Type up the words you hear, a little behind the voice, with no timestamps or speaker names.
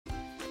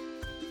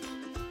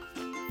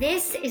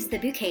This is The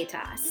Bouquet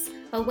Toss,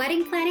 a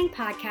wedding planning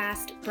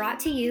podcast brought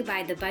to you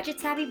by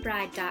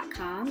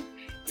thebudgetsavvybride.com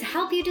to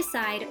help you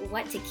decide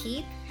what to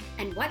keep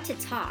and what to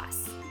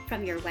toss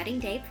from your wedding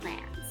day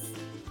plans.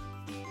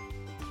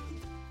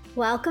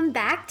 Welcome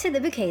back to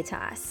The Bouquet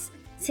Toss.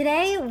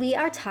 Today we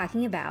are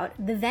talking about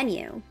the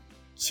venue.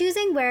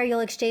 Choosing where you'll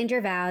exchange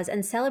your vows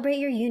and celebrate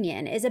your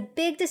union is a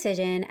big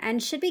decision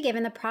and should be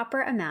given the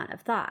proper amount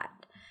of thought.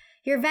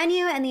 Your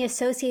venue and the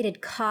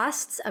associated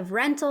costs of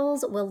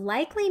rentals will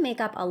likely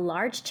make up a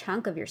large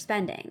chunk of your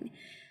spending.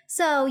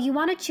 So you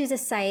want to choose a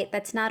site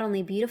that's not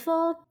only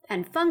beautiful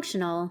and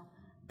functional,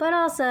 but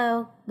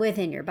also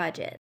within your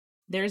budget.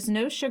 There's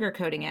no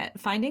sugarcoating it.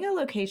 Finding a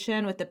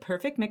location with the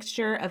perfect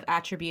mixture of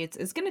attributes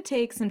is going to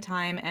take some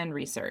time and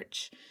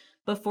research.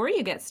 Before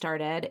you get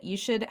started, you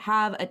should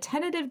have a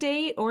tentative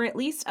date or at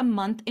least a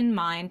month in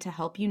mind to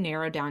help you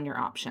narrow down your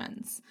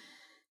options.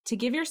 To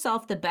give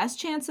yourself the best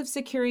chance of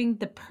securing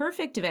the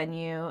perfect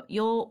venue,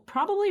 you'll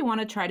probably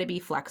want to try to be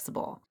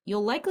flexible.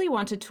 You'll likely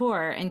want to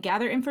tour and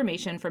gather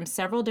information from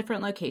several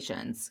different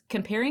locations.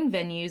 Comparing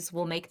venues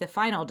will make the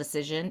final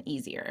decision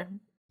easier.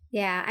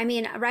 Yeah, I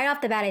mean, right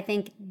off the bat, I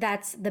think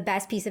that's the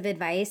best piece of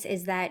advice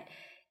is that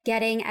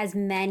getting as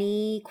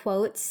many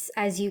quotes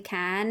as you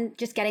can,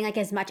 just getting like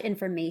as much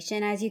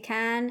information as you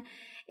can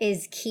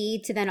is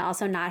key to then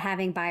also not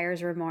having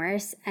buyer's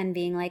remorse and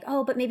being like,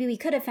 oh, but maybe we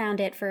could have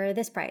found it for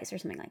this price or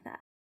something like that.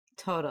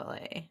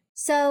 Totally.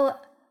 So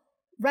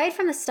right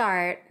from the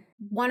start,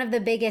 one of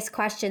the biggest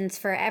questions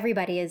for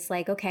everybody is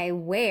like, okay,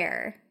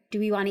 where do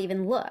we want to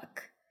even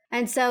look?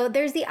 And so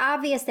there's the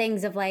obvious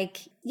things of like,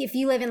 if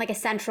you live in like a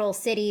central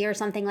city or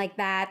something like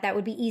that, that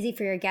would be easy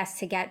for your guests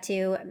to get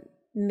to.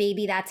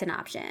 Maybe that's an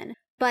option.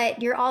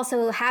 But you're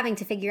also having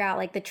to figure out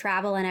like the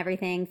travel and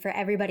everything for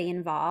everybody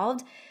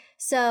involved.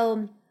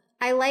 So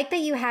I like that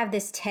you have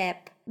this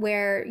tip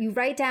where you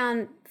write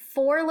down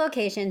 4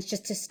 locations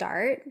just to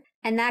start,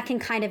 and that can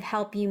kind of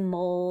help you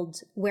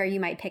mold where you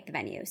might pick the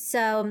venue.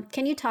 So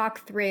can you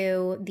talk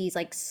through these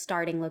like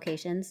starting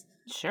locations?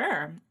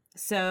 Sure.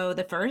 So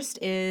the first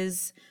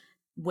is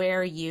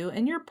where you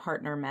and your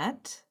partner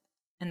met,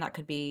 and that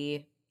could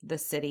be the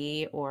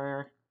city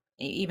or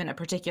even a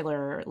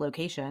particular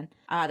location.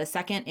 The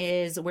second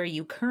is where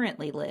you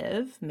currently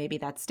live. Maybe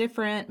that's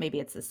different. Maybe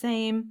it's the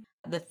same.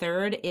 The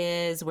third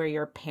is where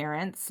your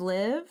parents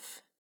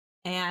live.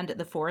 And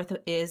the fourth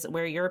is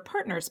where your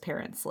partner's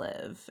parents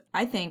live.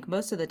 I think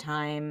most of the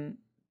time,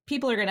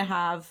 people are going to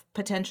have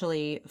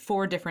potentially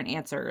 4 different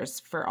answers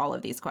for all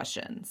of these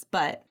questions.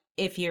 But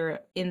if you're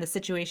in the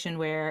situation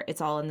where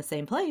it's all in the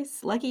same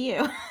place, lucky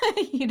you,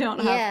 you don't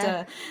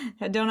have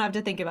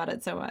to think about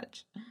it so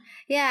much.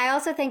 Yeah, I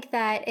also think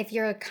that if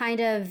you're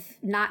kind of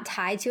not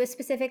tied to a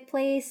specific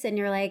place and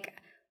you're like,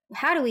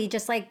 how do we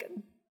just like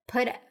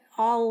put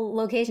all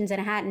locations in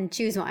a hat and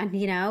choose one,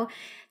 you know?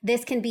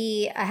 This can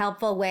be a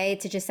helpful way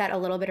to just set a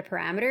little bit of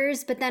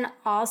parameters, but then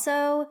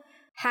also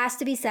has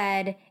to be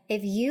said,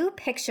 if you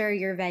picture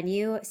your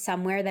venue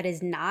somewhere that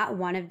is not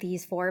one of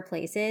these 4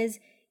 places,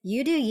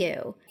 you do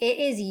you. It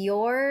is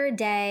your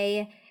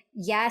day.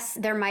 Yes,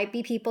 there might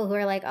be people who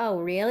are like, oh,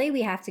 really?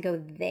 We have to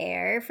go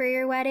there for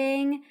your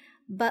wedding?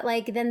 But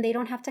like, then they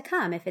don't have to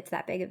come if it's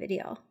that big of a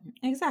deal.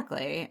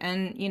 Exactly.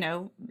 And, you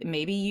know,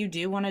 maybe you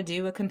do want to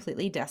do a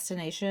completely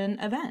destination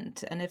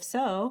event. And if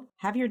so,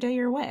 have your day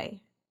your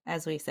way,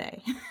 as we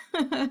say.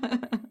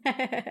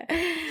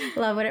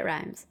 Love when it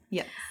rhymes.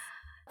 Yes.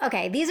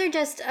 Okay, these are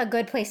just a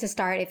good place to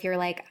start if you're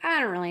like,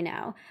 I don't really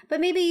know. But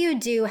maybe you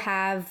do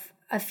have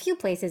a few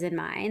places in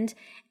mind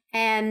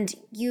and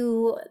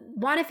you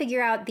want to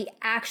figure out the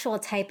actual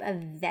type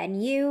of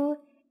venue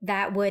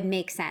that would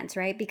make sense,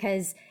 right?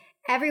 Because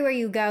everywhere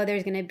you go,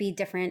 there's going to be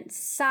different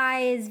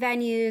size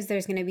venues.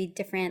 There's going to be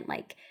different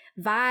like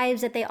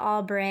vibes that they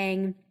all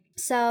bring.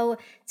 So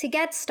to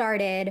get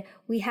started,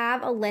 we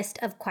have a list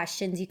of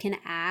questions you can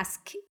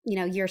ask, you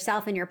know,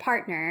 yourself and your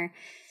partner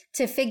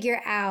to figure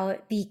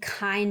out the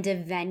kind of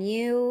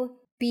venue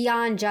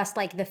beyond just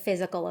like the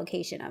physical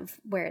location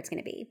of where it's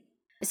going to be.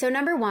 So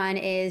number 1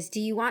 is, do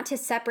you want to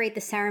separate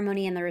the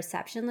ceremony and the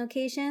reception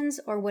locations,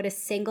 or would a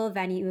single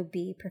venue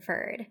be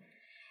preferred?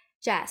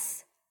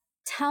 Jess,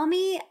 tell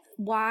me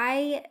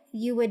why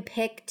you would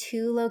pick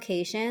 2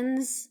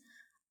 locations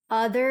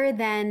other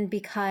than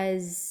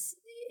because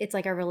it's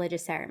like a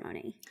religious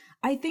ceremony.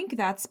 I think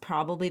that's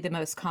probably the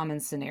most common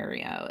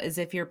scenario is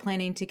if you're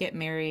planning to get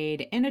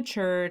married in a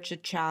church, a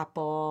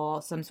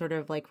chapel, some sort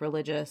of like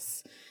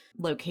religious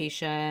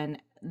location,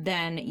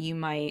 then you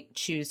might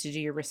choose to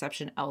do your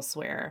reception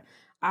elsewhere.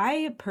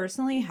 I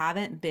personally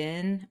haven't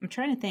been, I'm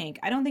trying to think.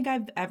 I don't think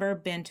I've ever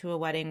been to a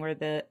wedding where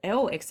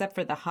except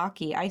for the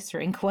hockey ice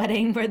rink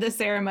wedding where the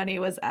ceremony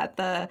was at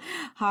the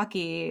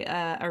hockey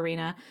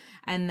arena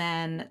and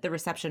then the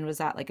reception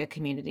was at like a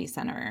community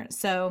center.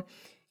 So,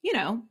 you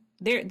know,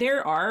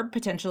 there are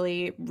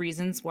potentially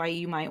reasons why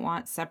you might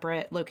want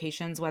separate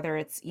locations, whether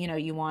it's, you know,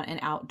 you want an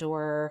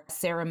outdoor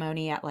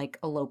ceremony at like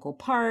a local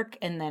park,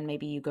 and then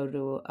maybe you go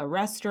to a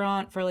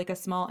restaurant for like a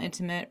small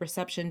intimate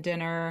reception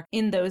dinner.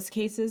 In those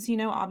cases, you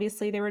know,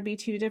 obviously there would be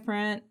 2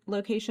 different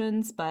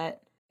locations,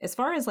 but As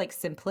far as like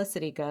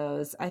simplicity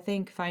goes, I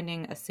think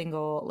finding a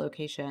single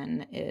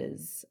location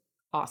is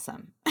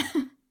awesome.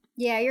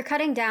 Yeah, you're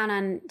cutting down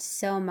on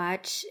so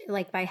much,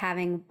 like by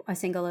having a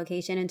single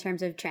location in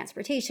terms of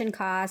transportation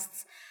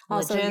costs.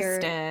 Also, you're,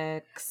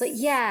 but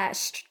Logistics. yeah,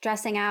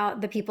 stressing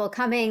out the people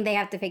coming. They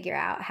have to figure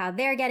out how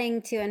they're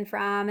getting to and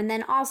from. And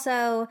then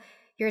also,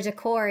 your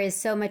decor is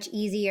so much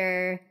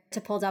easier to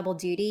pull double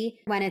duty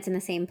when it's in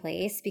the same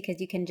place because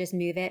you can just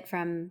move it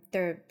from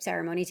the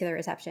ceremony to the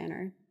reception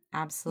or, you know.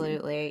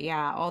 Absolutely.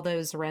 Yeah. All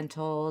those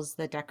rentals,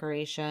 the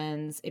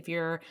decorations. If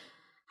you're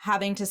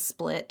having to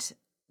split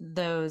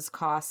those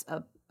costs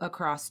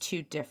across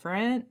two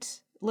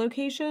different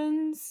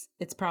locations,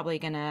 it's probably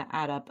going to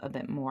add up a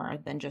bit more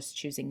than just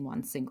choosing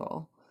one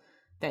single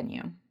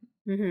venue.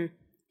 Hmm.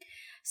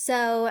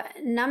 So,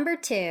 number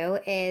two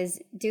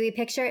is, do we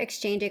picture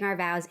exchanging our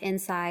vows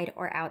inside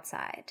or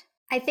outside?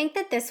 I think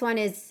that this one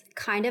is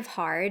kind of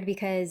hard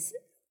because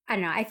I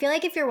don't know. I feel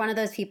like if you're one of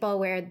those people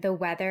where the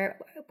weather,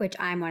 which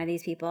I'm one of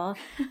these people,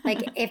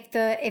 like if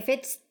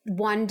it's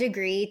 1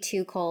 degree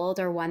too cold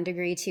or 1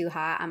 degree too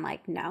hot, I'm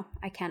like, no,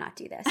 I cannot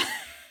do this.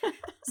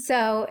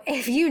 So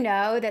if you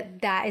know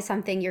that that is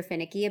something you're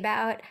finicky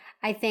about,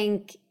 I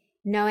think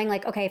knowing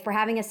like, okay, if we're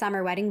having a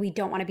summer wedding, we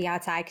don't want to be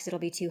outside because it'll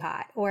be too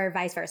hot, or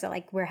vice versa.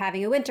 Like we're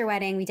having a winter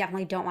wedding, we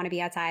definitely don't want to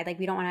be outside. Like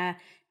we don't want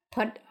to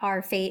put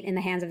our fate in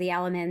the hands of the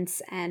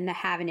elements and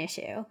have an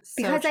issue.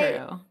 So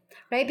true.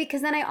 Right?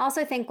 Because then I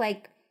also think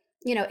like,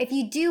 if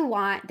you do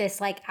want this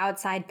like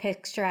outside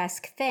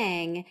picturesque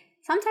thing,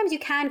 sometimes you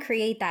can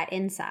create that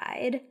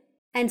inside.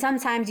 And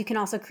sometimes you can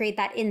also create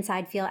that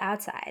inside feel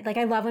outside. Like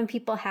I love when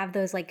people have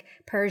those like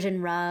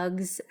Persian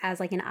rugs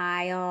as like an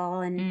aisle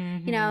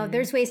and Hmm.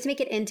 there's ways to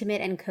make it intimate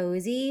and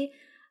cozy.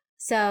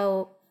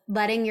 So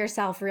letting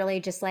yourself really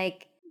just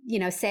like,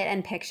 sit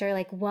and picture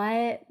like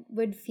what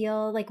would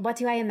feel like what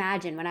do I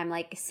imagine when I'm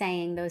like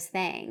saying those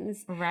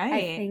things? I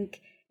Right.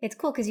 think it's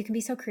cool because you can be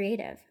so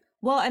creative.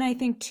 Well, and I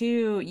think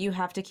too, you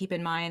have to keep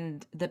in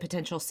mind the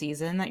potential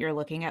season that you're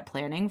looking at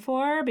planning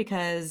for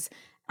because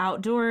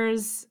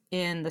outdoors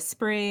in the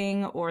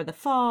spring or the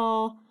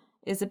fall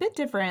is a bit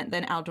different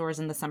than outdoors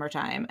in the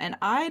summertime. And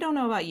I don't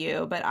know about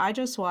you, but I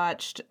just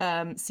watched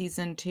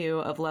season 2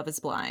 of Love is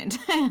Blind.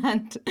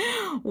 And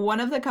one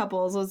of the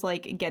couples was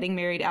like getting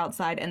married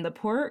outside, and the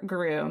poor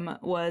groom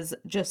was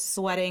just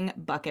sweating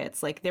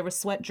buckets. Like there was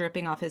sweat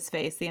dripping off his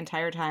face the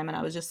entire time. And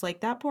I was just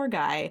like, that poor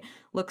guy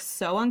looks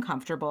so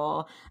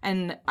uncomfortable.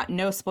 And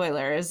no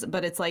spoilers,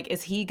 but it's like,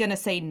 is he going to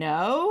say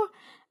no?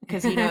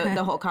 Because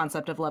the whole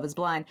concept of Love is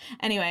Blind.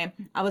 Anyway,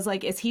 I was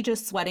like, is he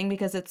just sweating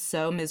because it's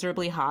so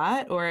miserably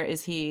hot, or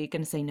is he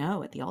going to say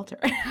no at the altar?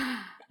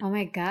 Oh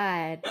my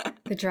God,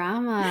 the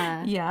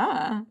drama.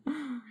 Yeah.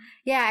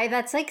 Yeah,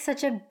 that's like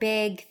such a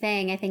big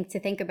thing I think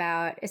to think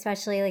about,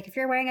 especially like if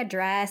you're wearing a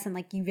dress and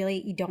like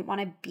you don't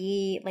want to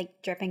be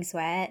like dripping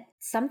sweat.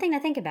 Something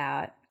to think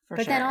about. For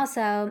But then sure.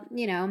 also,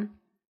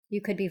 you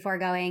could be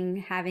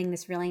foregoing having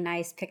this really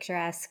nice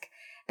picturesque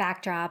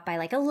backdrop by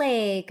like a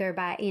lake or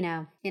by, in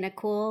a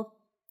cool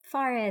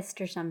forest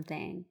or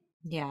something.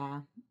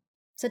 Yeah.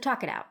 So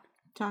talk it out.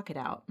 Talk it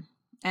out.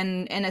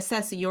 And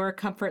assess your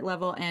comfort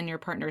level and your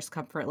partner's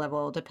comfort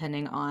level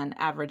depending on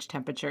average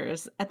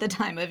temperatures at the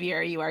time of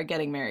year you are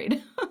getting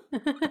married.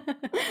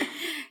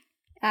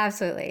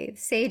 Absolutely.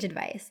 Sage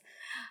advice.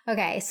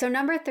 Okay, so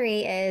number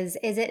three is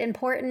it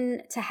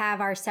important to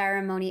have our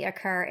ceremony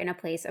occur in a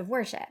place of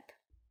worship?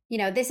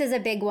 This is a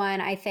big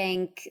one, I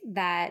think,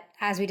 that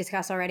as we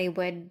discussed already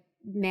would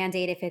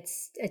mandate if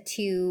it's a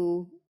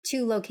two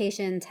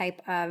location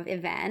type of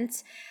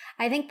event.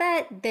 I think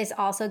that this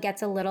also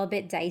gets a little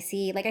bit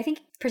dicey. Like I think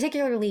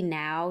particularly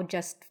now,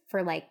 just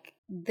for like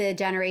the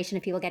generation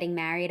of people getting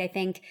married, I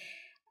think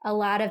a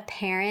lot of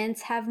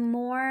parents have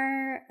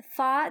more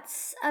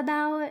thoughts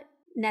about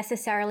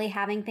necessarily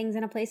having things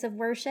in a place of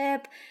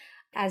worship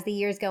as the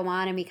years go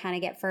on and we kind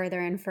of get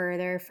further and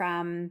further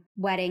from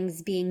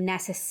weddings being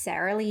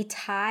necessarily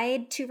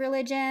tied to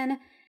religion.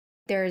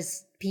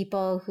 There's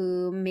people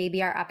who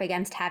maybe are up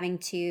against having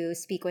to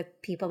speak with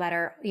people that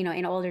are,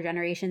 in older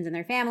generations in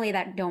their family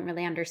that don't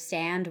really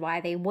understand why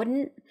they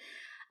wouldn't.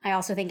 I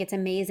also think it's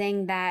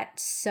amazing that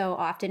so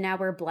often now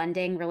we're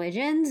blending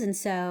religions. And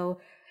so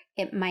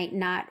it might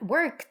not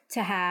work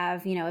to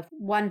have, if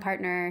one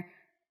partner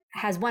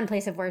has one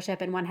place of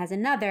worship and one has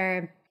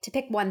another, to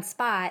pick one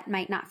spot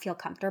might not feel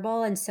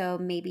comfortable. And so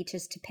maybe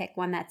just to pick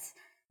one that's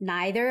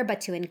neither,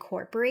 but to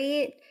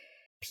incorporate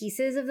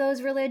pieces of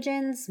those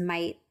religions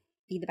might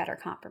be the better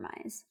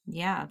compromise.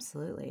 Yeah,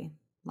 absolutely.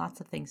 Lots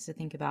of things to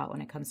think about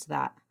when it comes to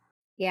that.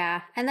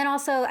 Yeah. And then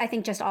also, I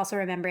think just also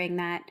remembering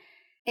that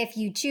if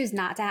you choose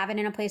not to have it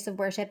in a place of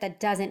worship, that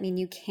doesn't mean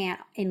you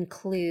can't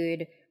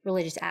include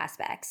religious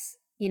aspects.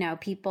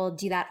 People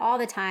do that all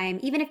the time.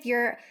 Even if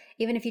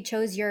you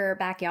chose your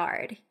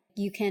backyard,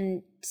 you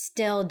can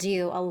still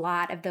do a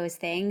lot of those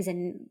things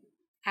and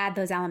add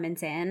those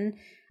elements in.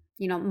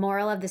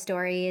 Moral of the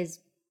story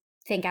is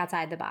think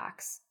outside the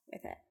box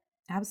with it.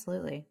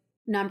 Absolutely.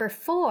 Number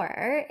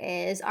 4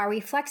 is, are we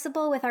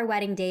flexible with our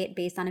wedding date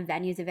based on a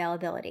venue's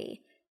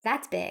availability?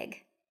 That's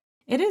big.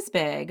 It is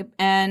big.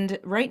 And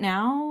right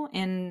now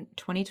in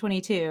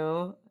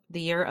 2022,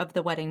 the year of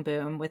the wedding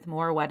boom, with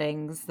more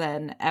weddings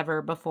than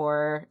ever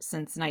before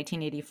since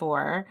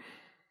 1984,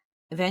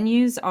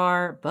 venues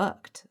are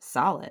booked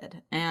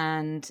solid.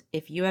 And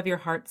if you have your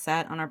heart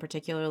set on a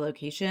particular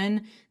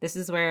location, this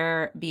is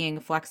where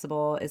being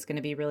flexible is going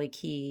to be really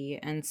key.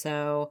 And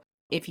so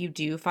if you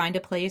do find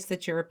a place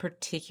that you're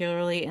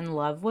particularly in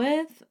love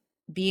with,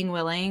 being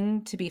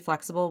willing to be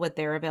flexible with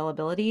their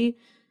availability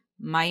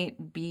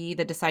might be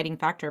the deciding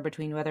factor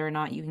between whether or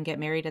not you can get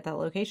married at that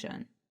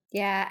location.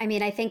 Yeah, I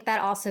mean, I think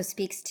that also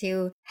speaks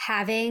to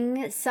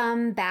having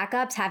some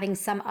backups, having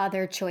some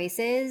other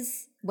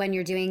choices when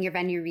you're doing your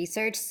venue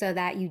research so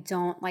that you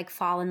don't like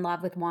fall in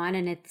love with one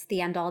and it's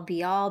the end all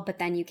be all, but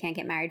then you can't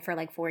get married for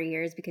like 4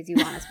 years because you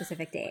want a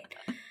specific date.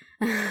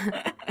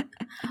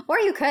 Or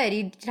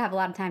you'd have a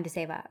lot of time to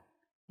save up.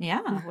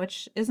 Yeah,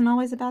 which isn't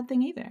always a bad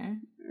thing either.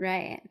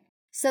 Right.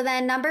 So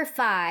then number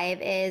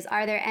 5 is,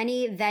 are there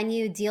any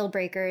venue deal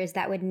breakers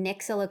that would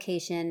nix a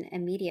location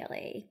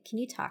immediately? Can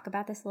you talk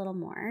about this a little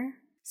more?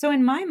 So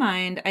in my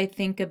mind, I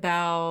think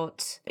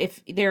about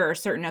if there are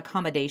certain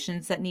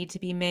accommodations that need to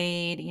be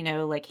made,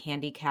 like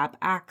handicap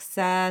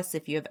access,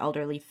 if you have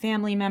elderly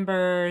family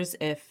members,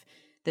 if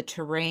the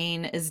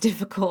terrain is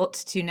difficult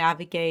to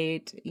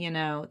navigate,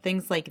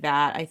 things like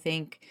that, I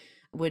think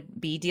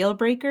would be deal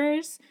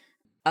breakers.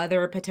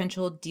 Other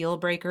potential deal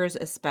breakers,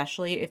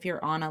 especially if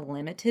you're on a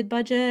limited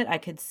budget, I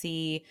could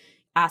see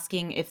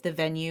asking if the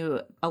venue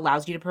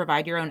allows you to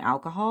provide your own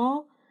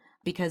alcohol,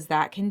 because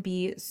that can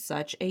be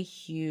such a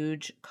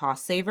huge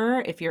cost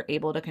saver if you're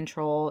able to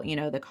control,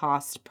 the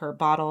cost per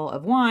bottle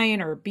of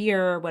wine or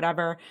beer or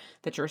whatever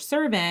that you're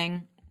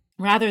serving,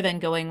 rather than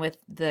going with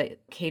the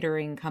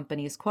catering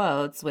company's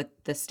quotes with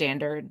the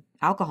standard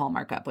alcohol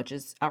markup, which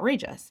is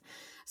outrageous.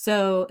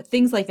 So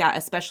things like that,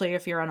 especially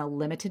if you're on a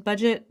limited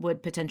budget,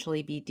 would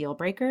potentially be deal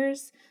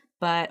breakers.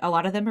 But a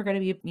lot of them are going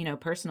to be,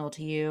 personal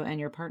to you and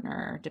your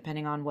partner,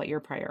 depending on what your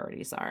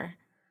priorities are.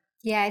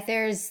 Yeah, if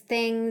there's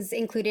things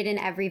included in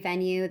every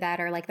venue that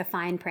are like the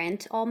fine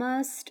print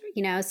almost,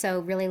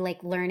 so really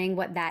like learning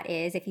what that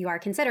is if you are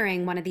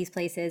considering one of these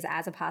places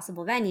as a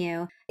possible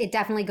venue. It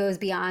definitely goes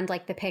beyond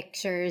like the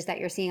pictures that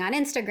you're seeing on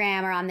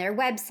Instagram or on their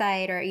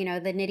website, or,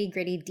 the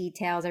nitty-gritty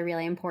details are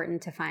really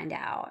important to find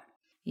out.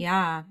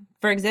 Yeah.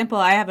 For example,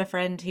 I have a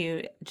friend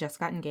who just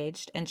got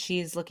engaged and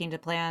she's looking to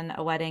plan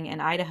a wedding in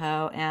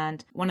Idaho.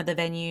 And one of the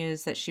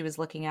venues that she was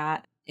looking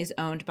at is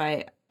owned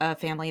by a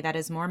family that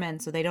is Mormon.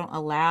 So they don't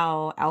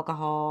allow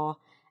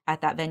alcohol at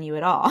that venue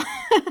at all.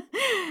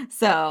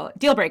 So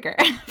deal breaker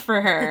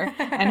for her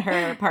and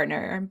her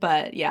partner.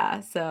 But yeah,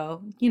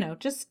 so,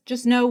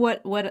 just know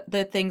what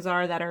the things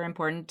are that are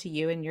important to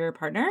you and your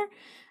partner.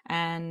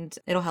 And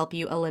it'll help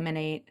you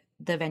eliminate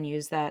the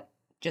venues that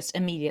just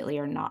immediately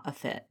are not a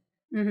fit.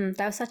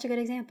 That was such a good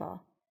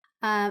example.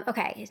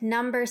 Okay,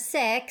 number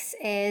 6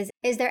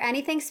 is there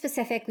anything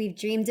specific we've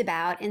dreamed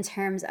about in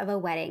terms of a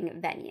wedding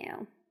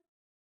venue?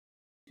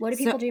 What do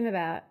people dream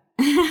about?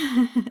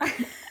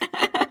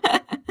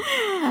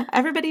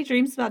 Everybody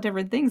dreams about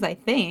different things, I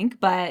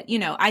think. But,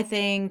 I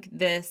think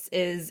this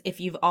is if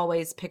you've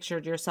always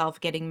pictured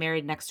yourself getting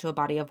married next to a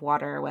body of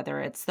water,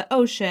 whether it's the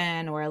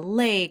ocean or a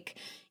lake,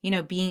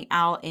 being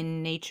out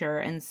in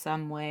nature in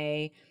some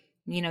way.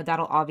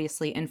 That'll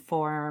obviously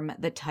inform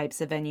the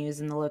types of venues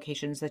and the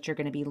locations that you're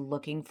going to be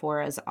looking for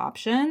as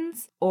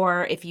options.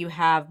 Or if you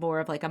have more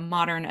of like a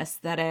modern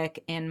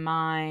aesthetic in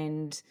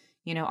mind,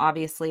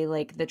 obviously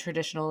like the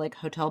traditional like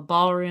hotel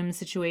ballroom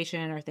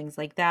situation or things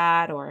like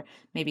that, or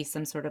maybe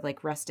some sort of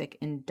like rustic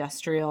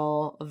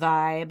industrial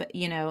vibe,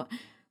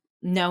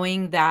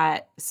 knowing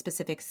that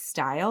specific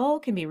style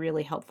can be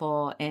really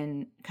helpful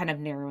in kind of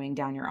narrowing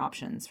down your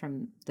options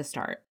from the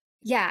start.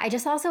 Yeah, I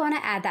just also want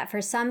to add that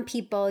for some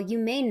people, you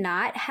may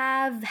not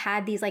have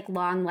had these like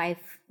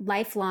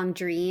lifelong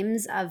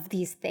dreams of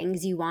these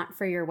things you want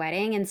for your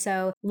wedding. And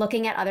so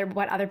looking at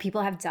what other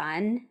people have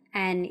done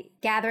and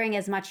gathering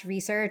as much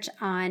research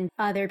on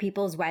other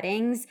people's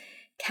weddings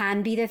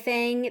can be the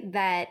thing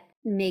that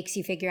makes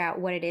you figure out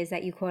what it is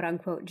that you quote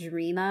unquote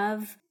dream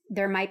of.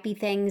 There might be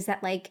things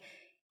that like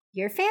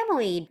your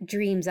family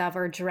dreams of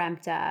or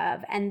dreamt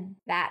of, and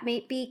that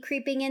may be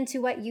creeping into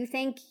what you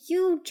think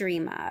you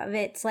dream of.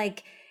 It's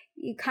like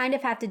you kind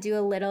of have to do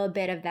a little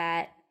bit of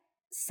that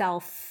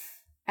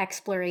self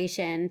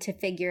exploration to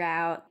figure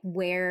out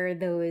where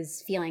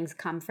those feelings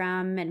come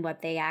from and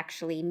what they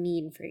actually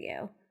mean for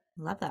you.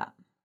 Love that.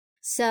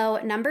 So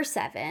number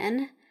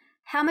 7,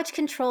 how much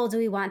control do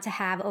we want to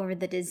have over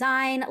the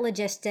design,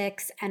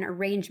 logistics, and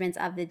arrangements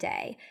of the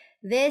day?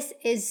 This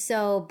is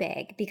so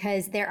big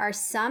because there are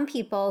some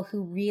people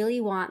who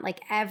really want like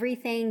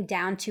everything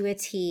down to a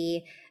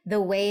T, the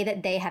way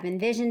that they have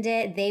envisioned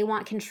it. They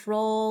want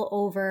control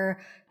over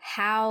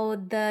how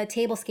the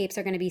tablescapes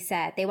are going to be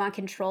set. They want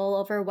control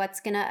over what's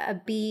going to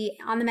be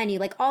on the menu,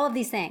 like all of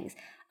these things.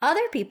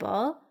 Other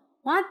people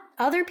want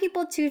other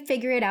people to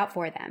figure it out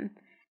for them.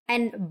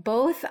 And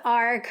both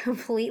are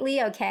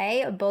completely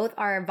okay. Both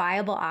are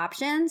viable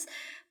options,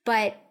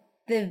 but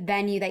the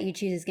venue that you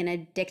choose is going to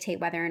dictate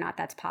whether or not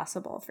that's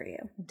possible for you.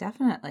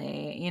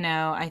 Definitely.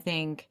 I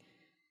think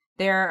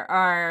there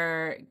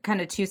are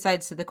kind of two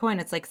sides to the coin.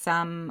 It's like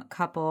some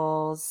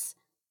couples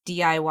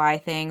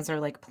DIY things or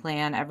like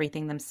plan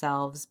everything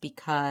themselves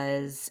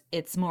because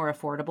it's more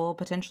affordable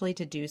potentially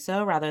to do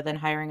so rather than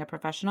hiring a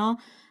professional,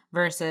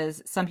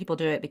 versus some people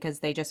do it because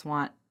they just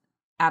want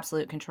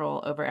absolute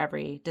control over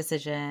every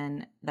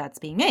decision that's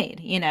being made.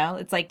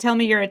 It's like, tell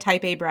me you're a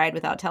type A bride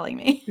without telling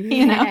me.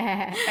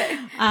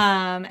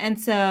 And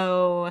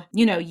so,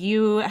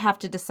 you have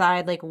to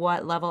decide like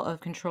what level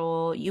of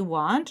control you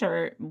want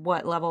or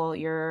what level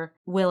you're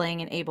willing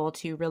and able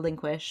to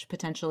relinquish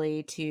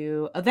potentially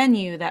to a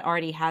venue that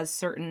already has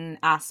certain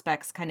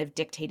aspects kind of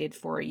dictated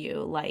for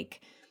you,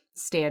 like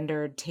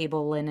standard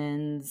table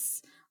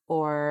linens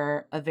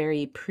or a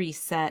very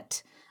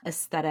preset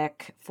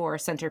aesthetic for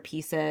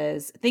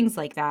centerpieces, things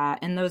like that.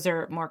 And those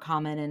are more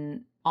common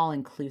in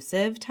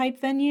all-inclusive type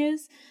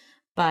venues,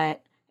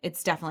 but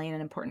it's definitely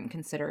an important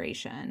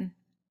consideration.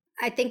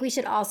 I think we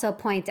should also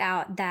point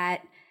out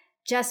that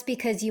just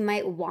because you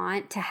might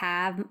want to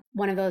have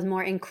one of those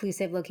more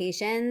inclusive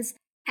locations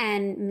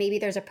and maybe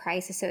there's a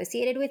price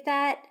associated with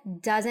that,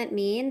 doesn't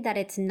mean that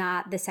it's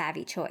not the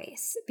savvy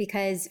choice.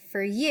 Because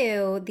for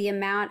you, the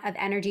amount of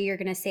energy you're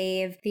going to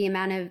save, the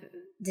amount of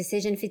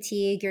decision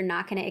fatigue you're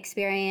not going to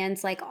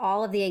experience, like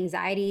all of the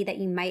anxiety that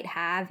you might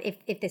have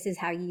if this is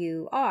how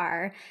you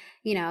are,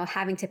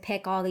 having to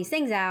pick all these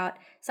things out.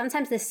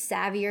 Sometimes the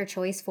savvier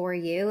choice for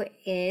you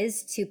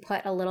is to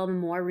put a little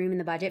more room in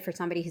the budget for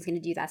somebody who's going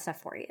to do that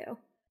stuff for you.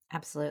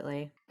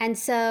 Absolutely. And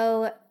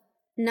so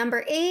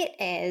number 8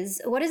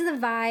 is, what is the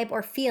vibe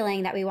or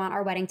feeling that we want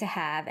our wedding to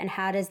have, and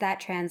how does that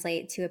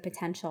translate to a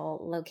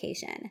potential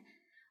location?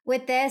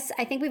 With this,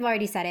 I think we've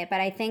already said it, but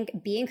I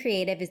think being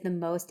creative is the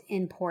most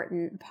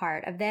important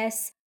part of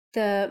this.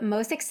 The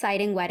most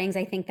exciting weddings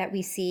I think that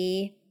we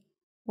see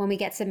when we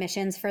get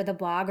submissions for the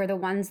blog are the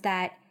ones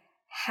that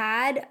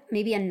had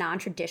maybe a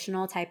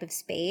non-traditional type of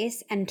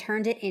space and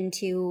turned it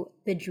into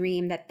the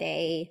dream that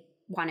they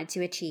wanted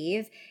to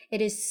achieve.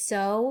 It is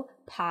so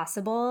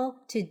possible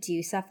to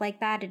do stuff like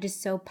that. It is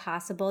so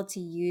possible to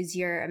use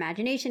your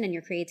imagination and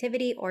your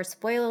creativity, or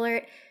spoiler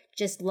alert,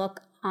 just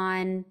look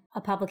on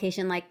a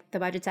publication like The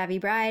Budget Savvy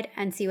Bride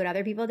and see what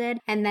other people did,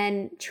 and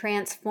then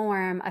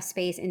transform a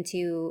space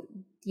into,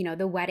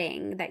 the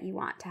wedding that you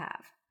want to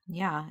have.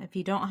 Yeah. If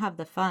you don't have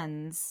the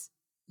funds,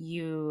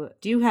 you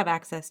do have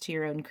access to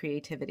your own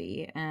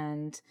creativity.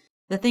 And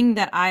the thing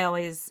that I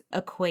always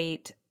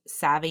equate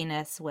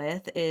savviness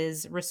with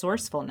is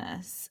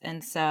resourcefulness.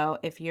 And so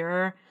if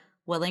you're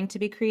willing to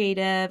be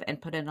creative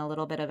and put in a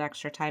little bit of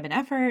extra time and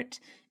effort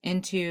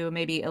into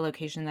maybe a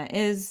location that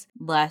is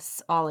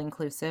less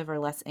all-inclusive or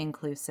less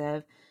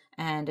inclusive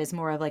and is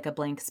more of like a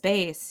blank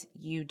space,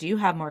 you do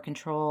have more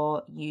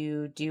control.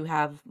 You do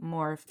have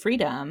more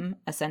freedom,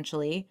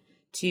 essentially,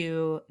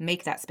 to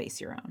make that space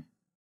your own.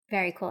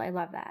 Very cool. I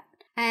love that.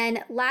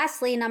 And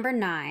lastly, number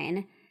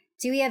 9,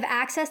 do we have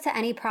access to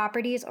any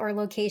properties or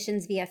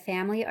locations via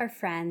family or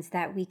friends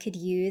that we could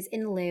use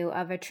in lieu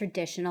of a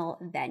traditional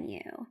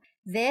venue?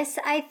 This,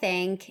 I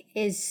think,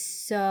 is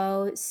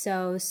so,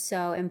 so,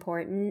 so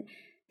important,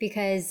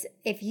 because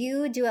if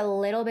you do a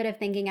little bit of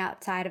thinking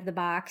outside of the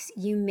box,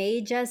 you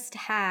may just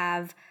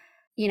have,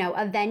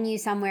 a venue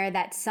somewhere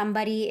that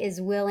somebody is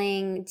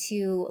willing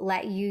to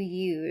let you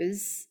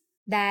use,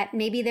 that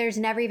maybe there's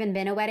never even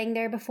been a wedding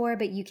there before,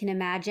 but you can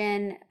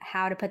imagine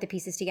how to put the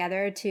pieces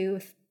together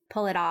to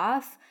pull it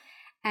off.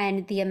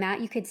 And the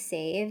amount you could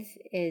save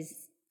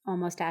is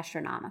almost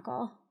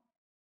astronomical.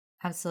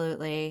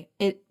 Absolutely.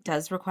 It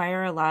does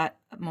require a lot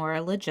more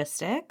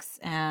logistics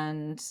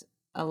and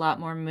a lot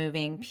more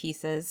moving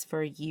pieces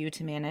for you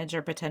to manage,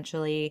 or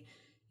potentially,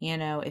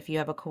 if you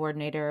have a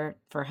coordinator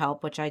for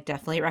help, which I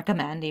definitely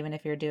recommend, even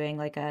if you're doing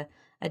like a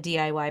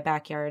DIY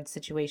backyard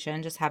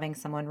situation, just having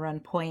someone run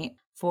point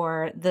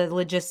for the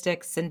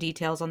logistics and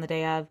details on the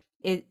day of.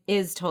 It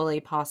is totally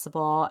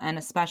possible. And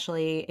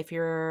especially if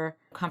you're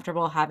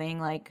comfortable having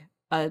like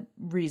a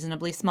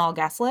reasonably small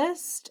guest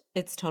list,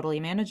 it's totally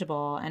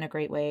manageable and a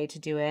great way to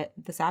do it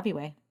the savvy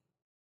way.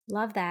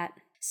 Love that.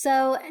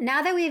 So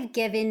now that we've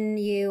given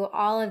you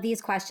all of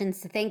these questions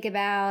to think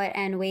about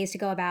and ways to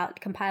go about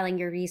compiling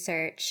your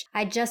research,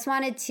 I just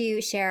wanted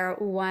to share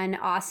one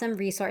awesome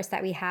resource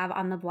that we have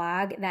on the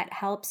blog that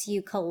helps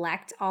you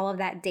collect all of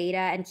that data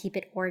and keep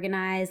it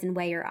organized and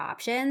weigh your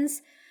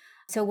options.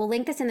 So we'll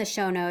link this in the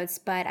show notes,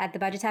 but at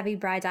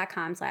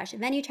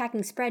thebudgetsavvybride.com/venue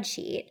tracking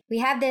spreadsheet, we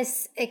have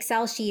this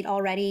Excel sheet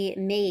already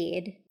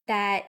made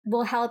that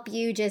will help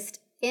you just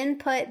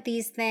input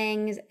these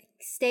things,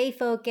 stay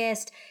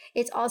focused.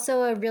 It's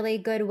also a really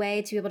good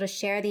way to be able to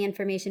share the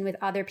information with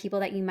other people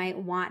that you might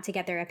want to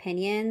get their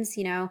opinions.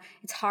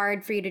 It's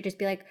hard for you to just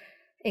be like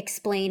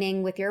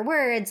explaining with your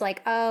words,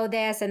 like, oh,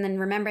 this, and then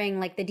remembering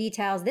like the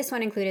details. This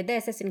one included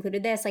this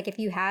included this. Like if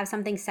you have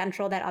something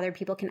central that other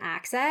people can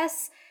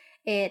access,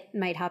 it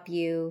might help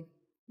you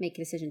make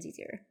decisions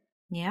easier.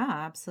 Yeah,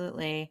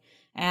 absolutely.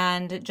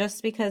 And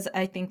just because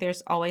I think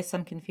there's always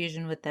some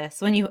confusion with this,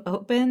 when you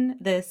open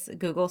this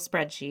Google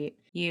spreadsheet,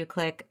 you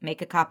click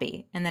make a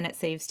copy and then it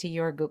saves to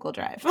your Google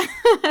Drive.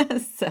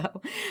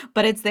 So,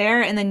 but it's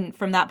there. And then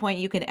from that point,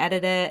 you can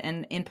edit it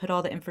and input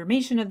all the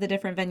information of the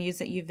different venues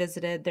that you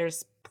visited.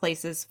 There's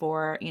places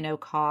for,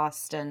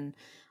 cost and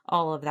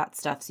all of that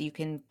stuff. So you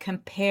can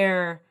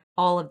compare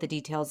all of the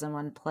details in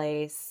one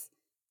place.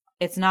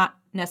 It's not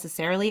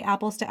necessarily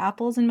apples to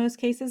apples in most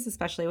cases,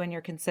 especially when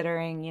you're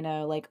considering,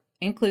 like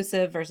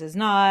inclusive versus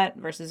not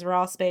versus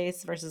raw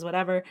space versus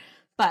whatever.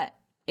 But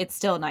it's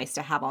still nice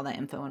to have all that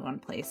info in one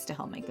place to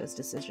help make those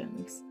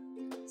decisions.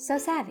 So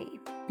savvy.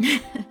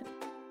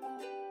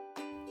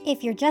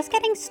 If you're just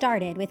getting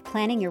started with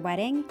planning your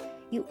wedding,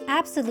 you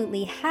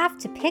absolutely have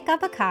to pick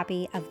up a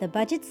copy of the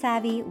Budget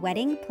Savvy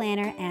Wedding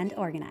Planner and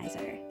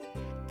Organizer.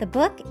 The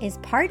book is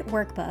part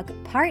workbook,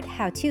 part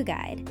how-to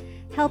guide,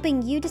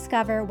 helping you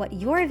discover what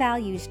your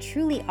values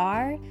truly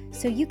are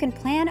so you can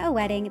plan a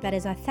wedding that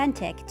is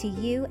authentic to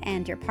you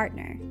and your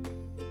partner.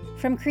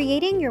 From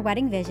creating your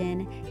wedding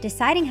vision,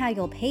 deciding how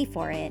you'll pay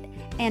for it,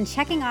 and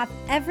checking off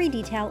every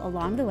detail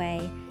along the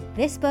way,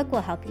 this book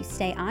will help you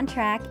stay on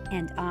track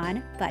and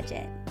on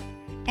budget.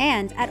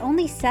 And at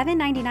only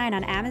 $7.99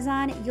 on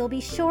Amazon, you'll be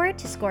sure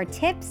to score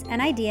tips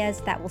and ideas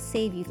that will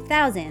save you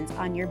thousands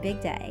on your big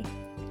day.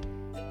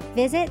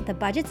 Visit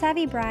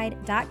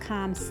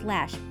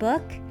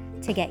thebudgetsavvybride.com/book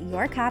to get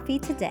your copy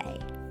today.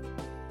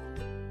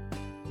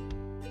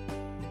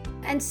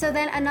 And so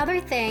then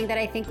another thing that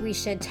I think we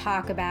should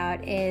talk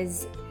about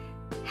is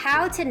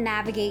how to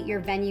navigate your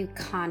venue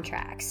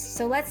contracts.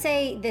 So let's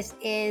say this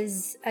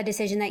is a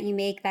decision that you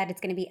make that it's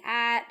going to be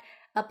at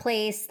a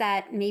place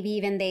that maybe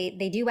even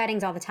they do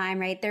weddings all the time,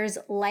 right? There's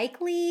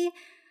likely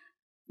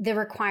the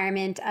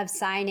requirement of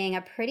signing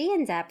a pretty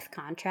in-depth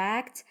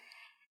contract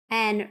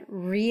and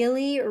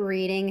really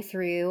reading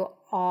through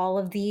all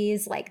of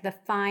these, like the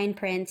fine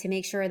print, to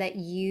make sure that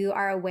you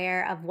are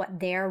aware of what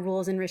their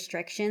rules and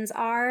restrictions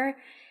are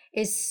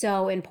is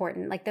so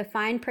important. Like the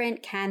fine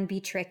print can be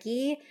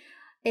tricky,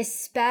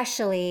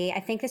 especially,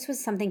 I think this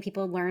was something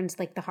people learned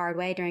like the hard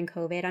way during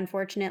COVID,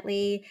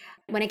 unfortunately,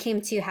 when it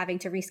came to having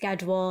to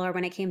reschedule or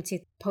when it came to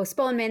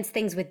postponements,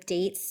 things with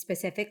dates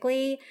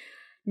specifically,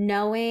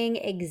 knowing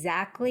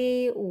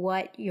exactly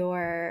what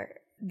your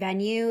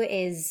venue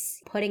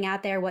is putting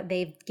out there, what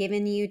they've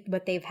given you,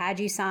 what they've had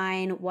you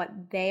sign, what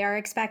they are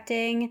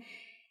expecting,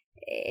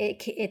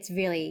 it's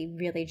really,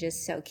 really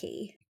just so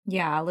key.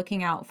 Yeah,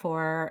 looking out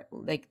for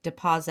like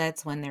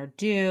deposits when they're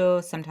due,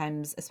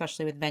 sometimes,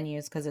 especially with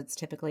venues, because it's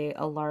typically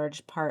a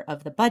large part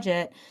of the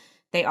budget,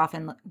 they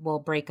often will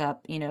break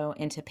up,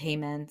 into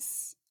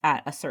payments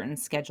at a certain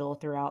schedule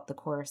throughout the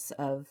course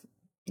of,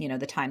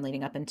 the time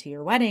leading up into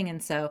your wedding.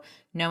 And so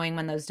knowing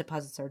when those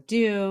deposits are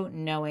due,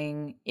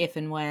 knowing if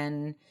and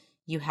when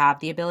you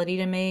have the ability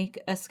to make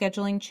a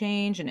scheduling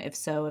change, and if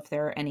so, if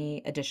there are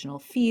any additional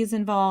fees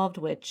involved,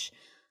 which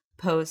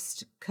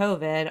post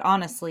COVID,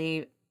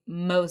 honestly,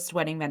 most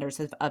wedding vendors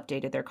have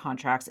updated their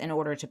contracts in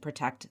order to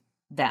protect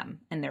them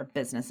and their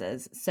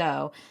businesses.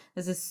 So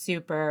this is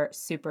super,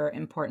 super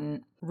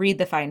important. Read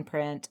the fine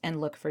print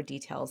and look for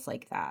details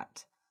like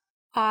that.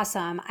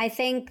 Awesome. I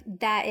think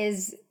that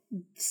is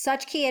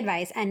such key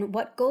advice. And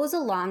what goes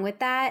along with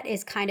that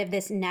is kind of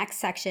this next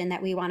section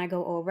that we want to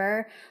go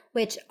over,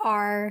 which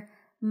are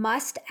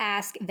must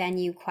ask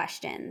venue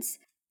questions.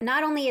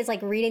 Not only is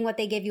like reading what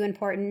they give you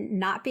important,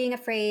 not being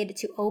afraid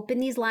to open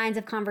these lines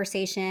of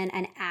conversation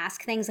and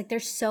ask things. Like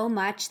there's so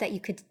much that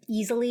you could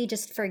easily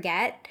just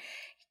forget.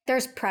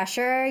 There's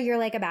pressure. You're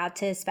like about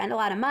to spend a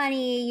lot of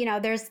money.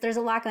 There's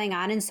a lot going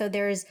on. And so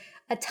there's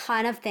a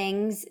ton of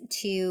things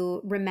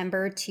to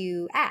remember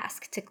to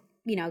ask to,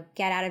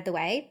 get out of the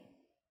way.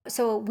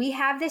 So we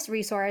have this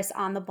resource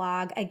on the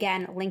blog,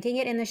 again, linking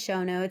it in the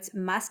show notes,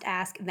 must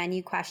ask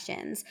venue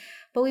questions.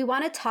 But we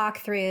want to talk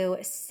through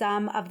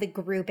some of the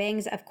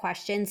groupings of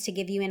questions to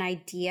give you an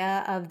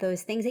idea of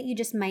those things that you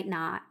just might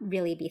not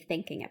really be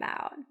thinking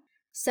about.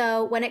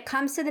 So when it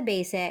comes to the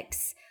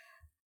basics,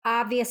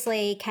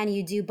 obviously, can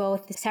you do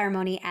both the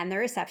ceremony and the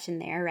reception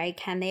there, right?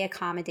 Can they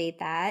accommodate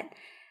that?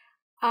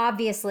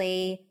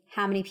 Obviously,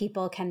 how many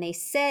people can they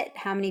sit?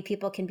 How many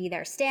people can be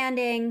there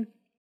standing?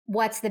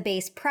 What's the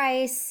base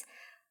price?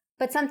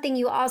 But something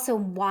you also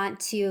want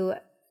to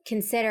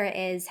consider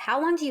is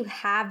how long do you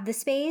have the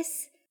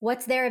space?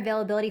 What's their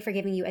availability for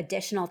giving you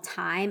additional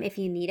time if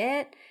you need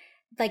it?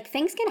 Like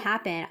things can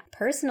happen.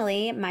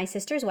 Personally, my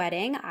sister's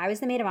wedding, I was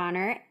the maid of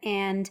honor,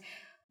 and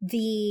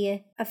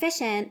the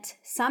officiant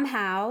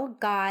somehow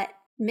got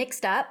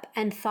mixed up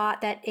and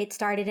thought that it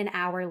started an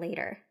hour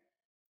later.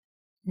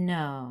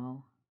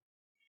 No.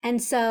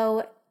 And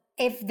so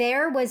if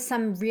there was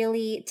some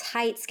really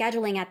tight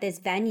scheduling at this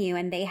venue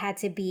and they had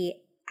to be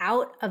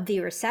out of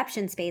the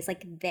reception space,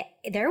 like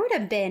there would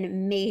have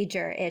been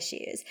major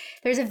issues.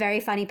 There's a very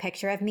funny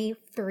picture of me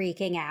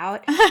freaking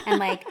out and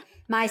like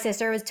my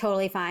sister was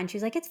totally fine. She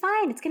was like, it's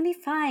fine. It's going to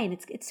be fine.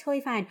 It's totally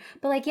fine.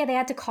 But like, yeah, they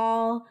had to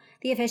call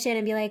the officiant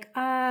and be like,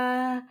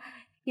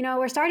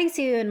 We're starting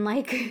soon.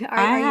 Like,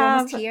 I are you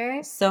almost have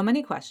here? so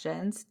many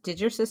questions. Did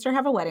your sister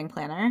have a wedding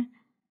planner?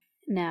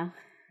 No.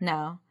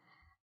 No.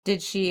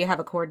 Did she have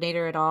a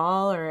coordinator at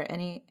all or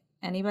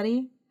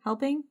anybody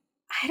helping?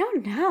 I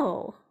don't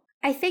know.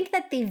 I think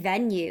that the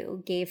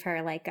venue gave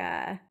her like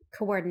a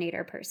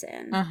coordinator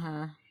person.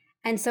 Uh-huh.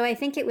 And so I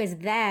think it was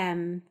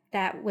them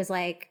that was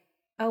like,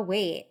 oh,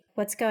 wait,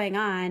 what's going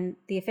on?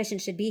 The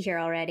officiant should be here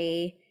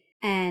already.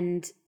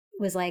 And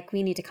was like,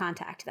 we need to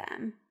contact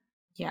them.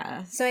 So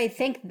Yes. I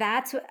think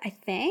that's what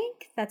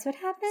So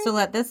happened.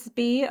 let this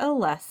be a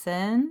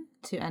lesson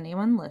to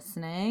anyone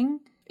listening,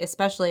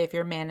 especially if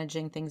you're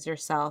managing things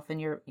yourself and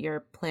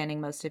you're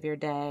planning most of your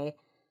day,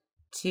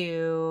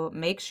 to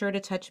make sure to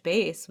touch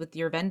base with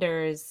your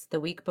vendors the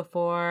week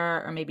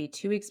before or maybe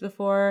 2 weeks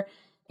before.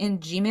 In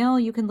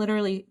Gmail, you can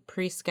literally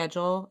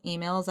pre-schedule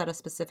emails at a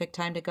specific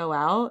time to go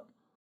out.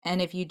 And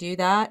if you do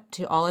that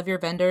to all of your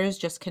vendors,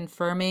 just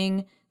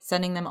confirming,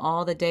 sending them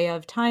all the day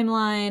of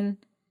timeline,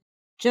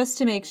 just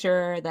to make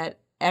sure that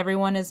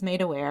everyone is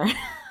made aware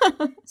of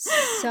the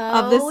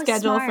So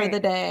schedule for the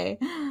smart. day.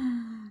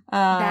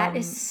 That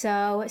is Um,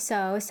 so,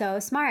 so, so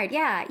smart.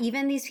 Yeah.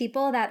 Even these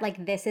people that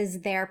like this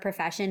is their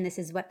profession, this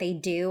is what they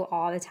do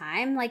all the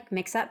time, like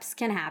mix ups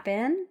can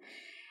happen.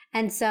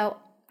 And so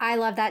I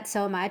love that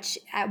so much.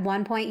 At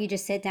one point, you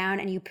just sit down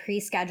and you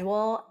pre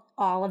schedule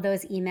all of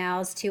those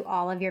emails to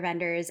all of your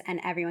vendors and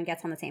everyone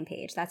gets on the same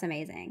page. That's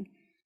amazing.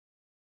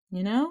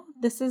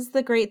 this is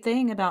the great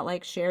thing about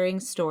like sharing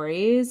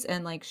stories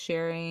and like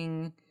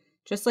sharing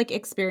just like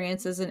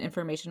experiences and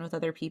information with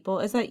other people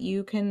is that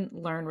you can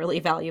learn really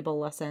valuable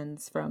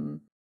lessons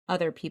from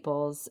other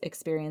people's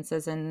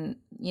experiences and,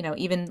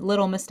 even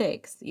little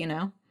mistakes.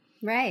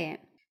 Right.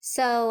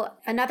 So,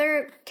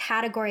 another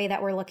category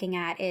that we're looking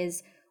at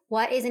is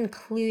what is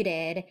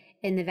included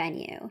in the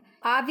venue.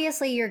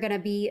 Obviously, you're going to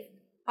be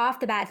off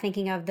the bat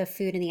thinking of the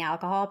food and the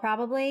alcohol,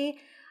 probably,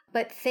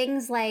 but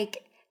things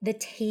like the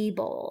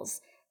tables,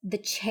 the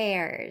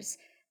chairs,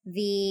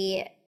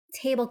 the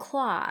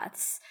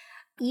tablecloths,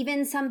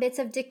 even some bits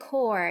of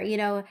decor,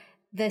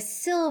 the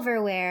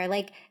silverware,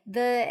 like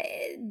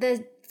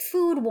the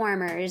food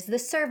warmers, the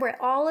serveware,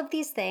 all of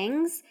these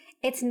things,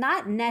 it's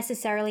not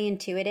necessarily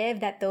intuitive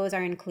that those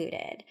are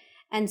included.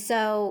 And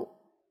so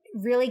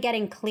really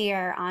getting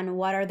clear on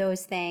what are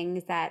those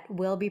things that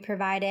will be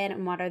provided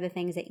and what are the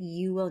things that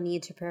you will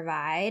need to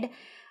provide.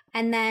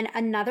 And then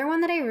another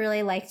one that I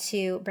really like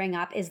to bring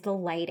up is the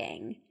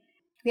lighting.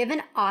 We have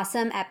an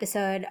awesome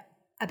episode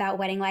about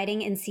wedding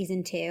lighting in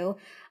season 2.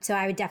 So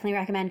I would definitely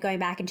recommend going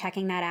back and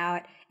checking that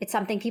out. It's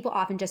something people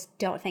often just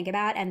don't think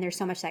about, and there's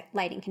so much that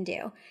lighting can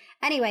do.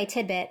 Anyway,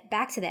 tidbit,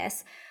 back to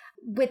this.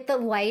 With the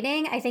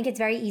lighting, I think it's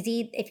very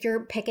easy if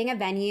you're picking a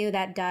venue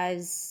that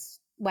does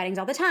weddings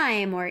all the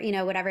time or,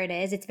 whatever it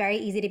is, it's very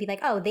easy to be like,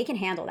 oh, they can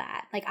handle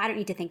that. Like, I don't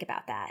need to think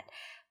about that.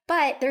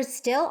 But there's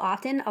still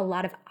often a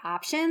lot of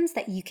options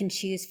that you can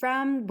choose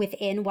from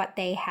within what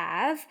they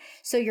have.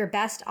 So you're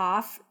best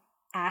off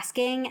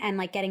asking and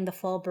like getting the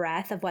full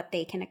breadth of what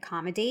they can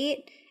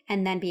accommodate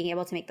and then being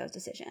able to make those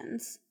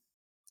decisions.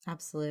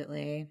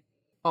 Absolutely.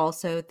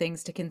 Also,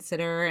 things to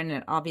consider, and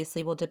it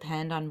obviously will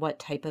depend on what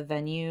type of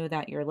venue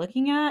that you're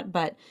looking at,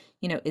 but,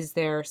 is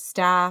there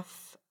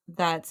staff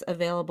that's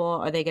available?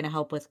 Are they going to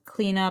help with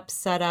cleanup,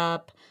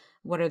 setup?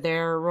 What are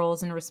their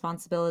roles and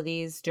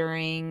responsibilities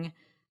during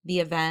the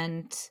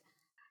event?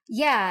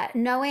 Yeah,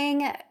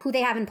 knowing who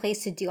they have in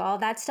place to do all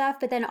that stuff,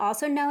 but then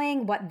also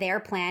knowing what their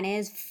plan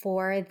is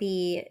for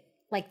the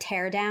like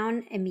tear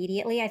down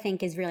immediately, I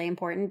think is really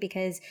important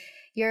because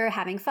you're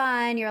having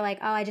fun. You're like,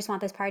 oh, I just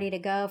want this party to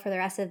go for the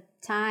rest of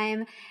the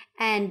time.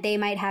 And they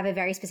might have a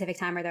very specific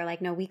time where they're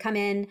like, no, we come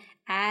in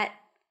at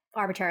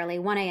arbitrarily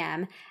 1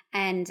 a.m.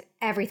 and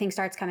everything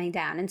starts coming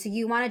down. And so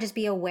you want to just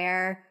be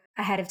aware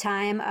ahead of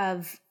time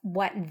of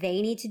what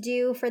they need to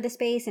do for the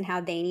space and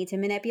how they need to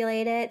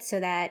manipulate it so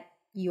that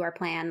your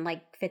plan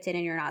like fits in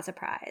and you're not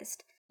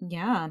surprised.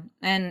 Yeah.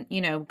 And,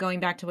 going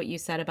back to what you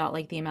said about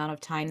like the amount of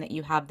time that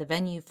you have the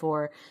venue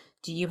for,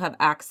 do you have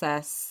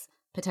access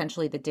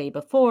potentially the day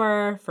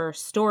before for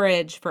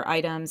storage for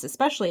items,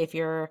 especially if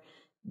you're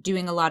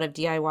doing a lot of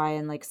DIY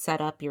and like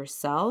set up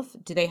yourself?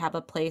 Do they have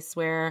a place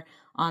where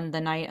on the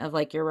night of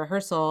like your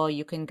rehearsal,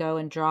 you can go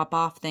and drop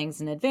off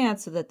things in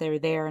advance so that they're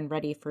there and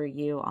ready for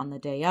you on the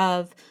day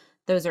of?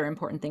 Those are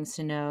important things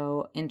to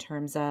know in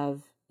terms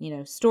of,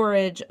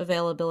 storage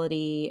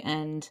availability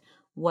and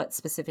what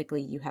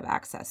specifically you have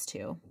access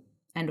to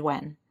and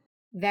when.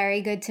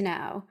 Very good to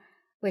know,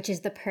 which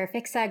is the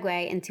perfect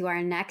segue into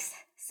our next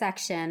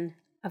section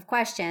of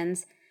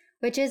questions,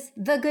 which is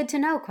the good to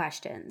know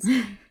questions.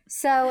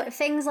 So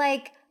things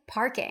like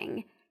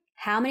parking.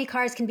 How many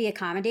cars can be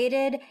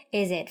accommodated?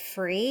 Is it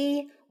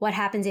free? What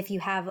happens if you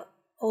have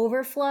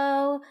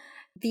overflow?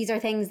 These are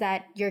things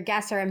that your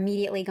guests are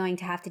immediately going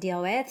to have to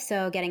deal with.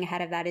 So getting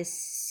ahead of that is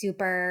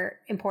super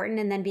important.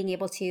 And then being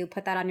able to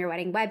put that on your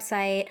wedding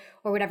website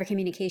or whatever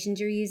communications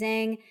you're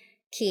using,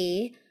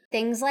 key.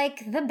 Things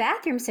like the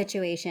bathroom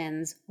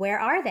situations. Where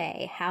are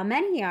they? How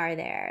many are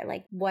there?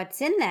 Like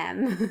what's in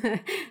them?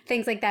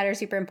 Things like that are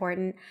super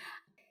important.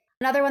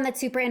 Another one that's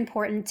super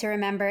important to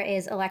remember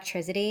is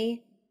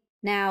electricity.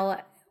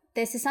 Now,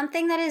 this is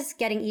something that is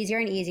getting easier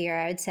and easier,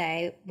 I would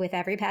say, with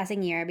every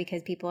passing year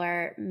because people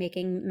are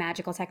making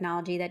magical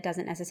technology that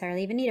doesn't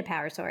necessarily even need a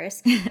power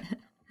source.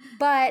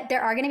 But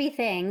there are going to be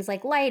things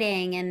like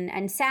lighting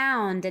and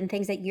sound and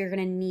things that you're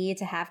going to need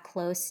to have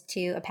close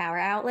to a power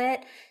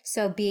outlet.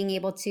 So being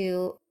able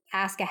to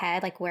ask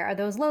ahead, like where are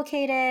those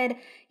located?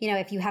 You know,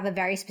 if you have a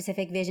very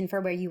specific vision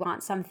for where you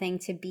want something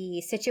to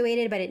be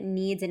situated, but it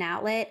needs an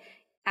outlet,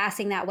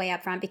 asking that way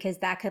up front because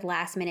that could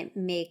last minute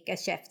make a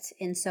shift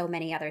in so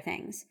many other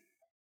things.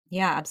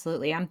 Yeah,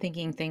 absolutely. I'm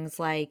thinking things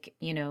like,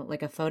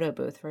 like a photo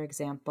booth, for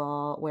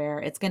example, where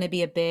it's going to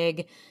be a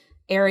big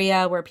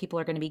area where people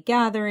are going to be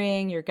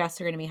gathering, your guests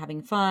are going to be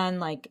having fun.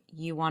 Like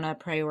you want to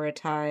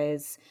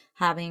prioritize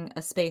having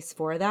a space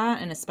for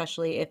that. And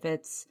especially if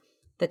it's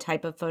the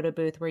type of photo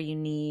booth where you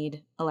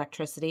need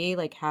electricity,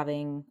 like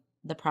having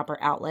the proper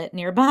outlet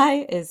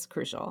nearby is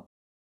crucial.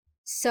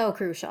 So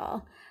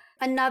crucial.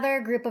 Another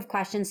group of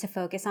questions to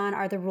focus on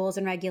are the rules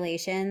and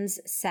regulations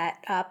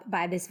set up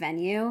by this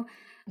venue.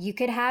 You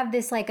could have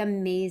this like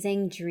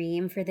amazing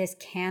dream for this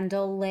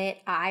candle lit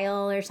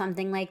aisle or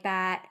something like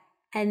that,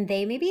 and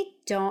they maybe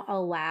don't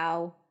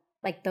allow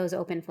like those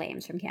open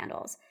flames from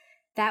candles.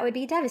 That would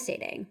be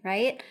devastating,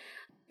 right?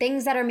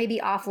 Things that are maybe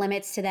off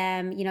limits to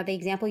them, you know, the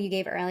example you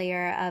gave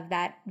earlier of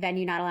that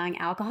venue not allowing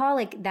alcohol,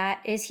 like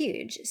that is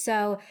huge.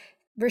 So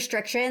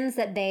restrictions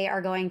that they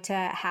are going to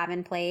have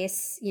in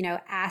place, you know,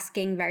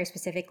 asking very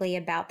specifically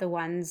about the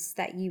ones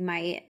that you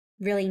might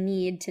really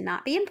need to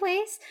not be in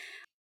place,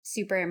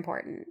 super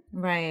important.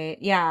 Right.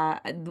 Yeah.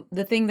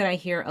 The thing that I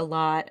hear a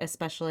lot,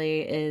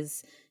 especially,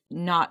 is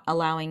not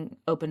allowing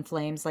open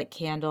flames like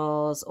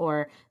candles,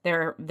 or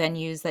there are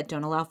venues that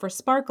don't allow for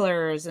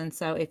sparklers. And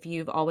so if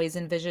you've always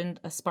envisioned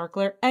a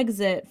sparkler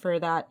exit for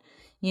that,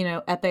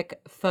 epic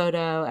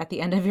photo at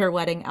the end of your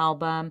wedding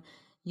album,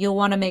 you'll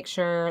want to make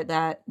sure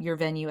that your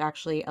venue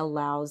actually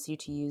allows you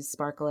to use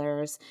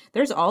sparklers.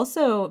 There's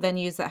also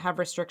venues that have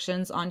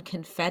restrictions on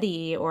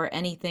confetti or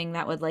anything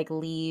that would like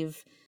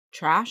leave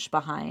trash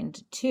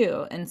behind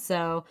too. And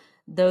so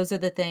those are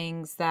the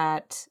things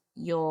that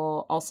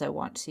you'll also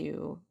want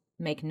to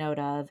make note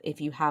of if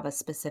you have a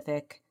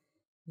specific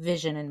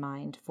vision in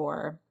mind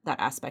for that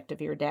aspect of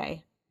your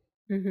day.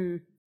 Mm-hmm.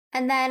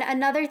 And then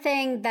another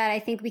thing that I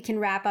think we can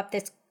wrap up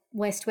this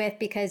list with,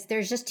 because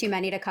there's just too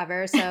many to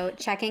cover. So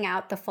checking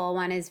out the full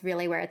one is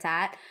really where it's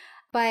at.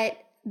 But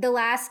the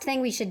last thing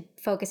we should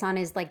focus on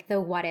is like the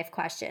what if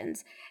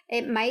questions.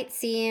 It might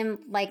seem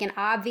like an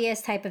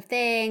obvious type of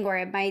thing, or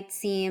it might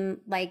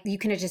seem like you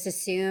can just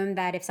assume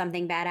that if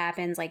something bad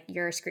happens, like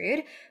you're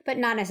screwed, but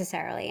not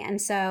necessarily. And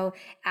so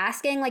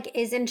asking like,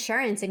 is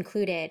insurance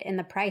included in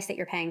the price that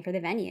you're paying for the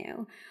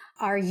venue?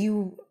 Are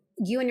you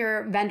and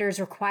your vendors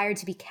required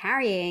to be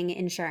carrying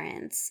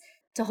insurance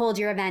to hold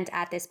your event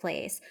at this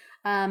place?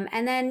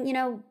 And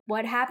then,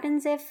 what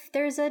happens if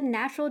there's a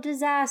natural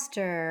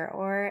disaster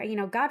or,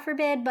 God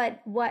forbid,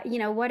 but what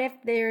if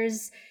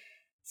there's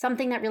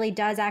something that really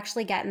does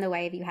actually get in the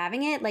way of you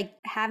having it? Like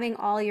having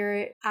all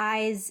your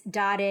I's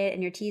dotted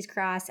and your T's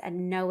crossed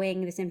and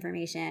knowing this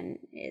information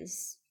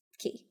is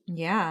key.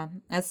 Yeah.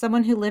 As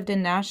someone who lived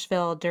in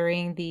Nashville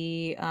during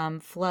the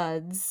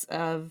floods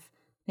of,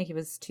 I think it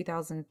was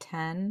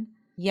 2010.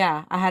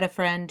 Yeah, I had a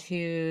friend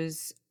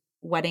whose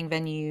wedding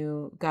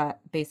venue got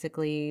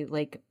basically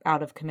like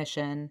out of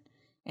commission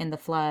in the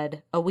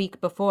flood a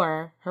week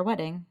before her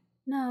wedding.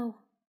 No.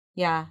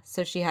 Yeah,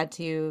 so she had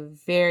to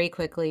very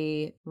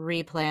quickly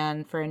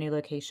replan for a new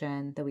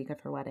location the week of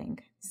her wedding.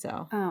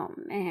 So, oh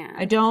man,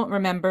 I don't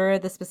remember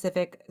the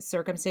specific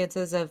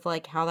circumstances of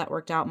like how that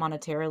worked out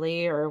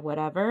monetarily or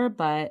whatever,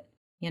 but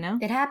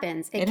it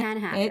happens. It can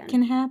happen. It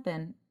can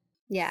happen.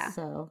 Yeah.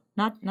 So,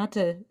 not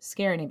to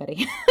scare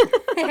anybody.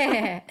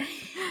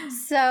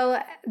 So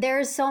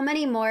there's so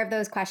many more of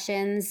those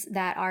questions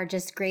that are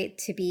just great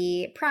to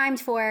be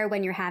primed for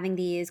when you're having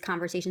these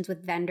conversations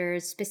with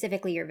vendors,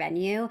 specifically your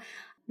venue.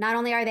 Not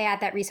only are they at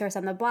that resource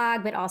on the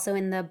blog, but also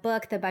in the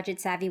book, The Budget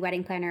Savvy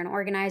Wedding Planner and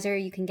Organizer,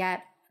 you can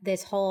get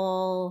this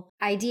whole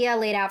idea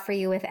laid out for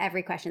you with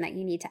every question that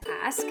you need to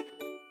ask.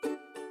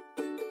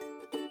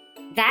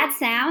 That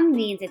sound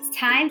means it's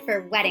time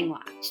for Wedding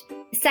Watch,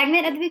 a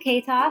segment of the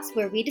Bouquet Toss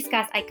where we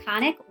discuss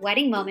iconic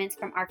wedding moments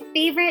from our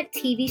favorite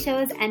TV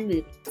shows and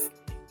movies.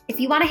 If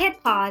you want to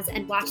hit pause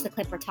and watch the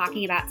clip we're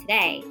talking about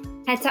today,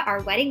 head to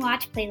our Wedding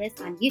Watch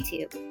playlist on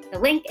YouTube. The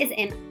link is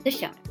in the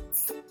show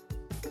notes.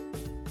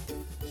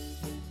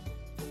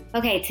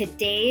 Okay,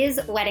 today's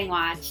Wedding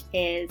Watch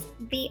is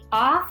The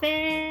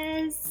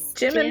Office.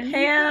 Jim and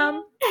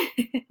Pam.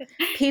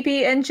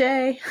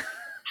 PB&J.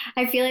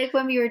 I feel like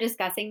when we were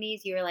discussing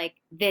these, you were like,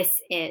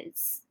 this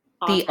is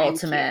the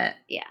ultimate.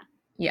 Cute.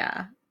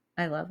 Yeah.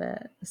 I love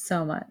it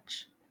so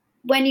much.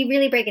 When you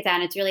really break it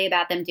down, it's really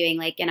about them doing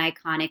like an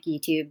iconic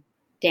YouTube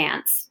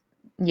dance.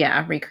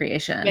 Yeah,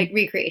 recreation. Like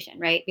recreation,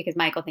 right? Because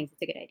Michael thinks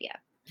it's a good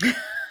idea.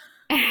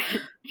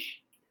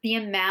 The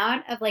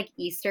amount of like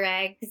Easter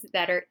eggs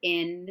that are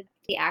in,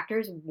 the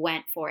actors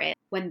went for it.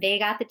 When they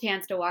got the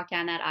chance to walk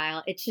down that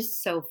aisle, it's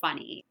just so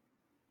funny.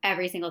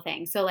 every single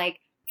thing. So like,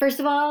 first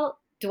of all,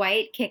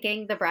 Dwight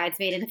kicking the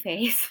bridesmaid in the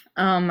face,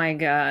 Oh my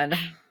God.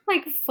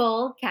 like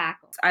full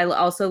cackle. I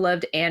also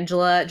loved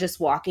Angela just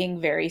walking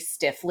very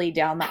stiffly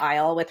down the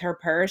aisle with her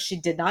purse. She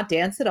did not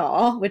dance at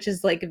all, which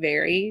is like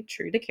very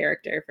true to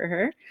character for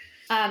her.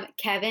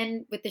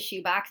 Kevin with the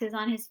shoe boxes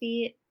on his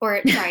feet,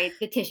 or sorry,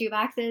 the tissue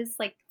boxes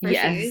like for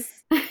shoes.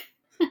 Yes.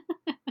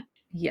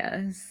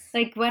 Yes.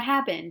 Like what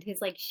happened?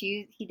 His like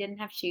shoes, he didn't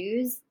have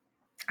shoes.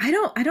 I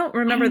don't I remember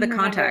don't the remember it.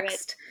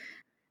 context.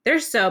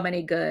 There's so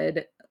many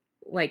good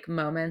like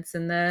moments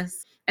in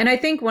this. And I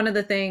think one of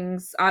the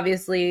things,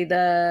 obviously,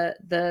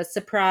 the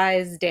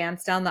surprise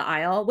dance down the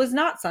aisle was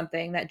not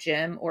something that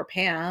Jim or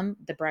Pam,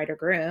 the bride or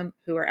groom,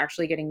 who are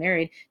actually getting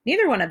married,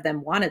 neither one of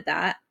them wanted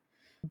that.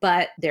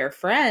 But their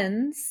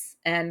friends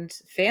and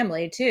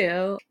family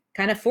too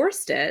kind of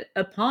forced it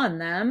upon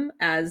them,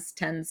 as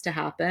tends to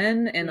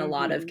happen in a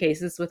lot of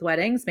cases with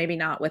weddings. Maybe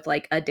not with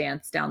like a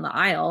dance down the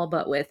aisle,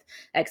 but with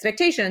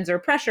expectations or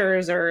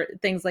pressures or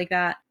things like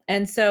that.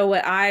 And so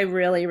what I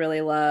really,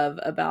 really love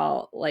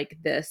about like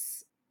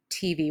this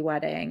TV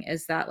wedding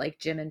is that like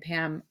Jim and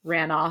Pam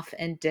ran off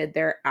and did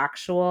their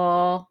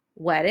actual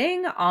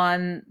wedding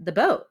on the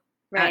boat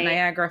at Right.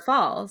 Niagara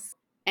Falls.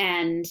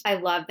 And I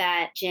love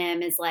that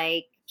Jim is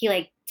like, he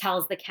like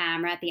tells the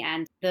camera at the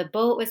end, the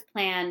boat was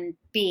plan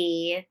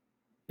B,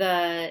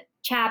 the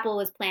chapel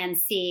was plan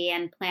C,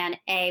 and plan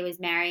A was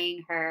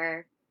marrying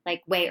her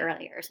like way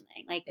earlier or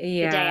something. Like the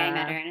day I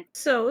met her. Yeah. And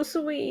So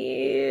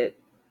sweet.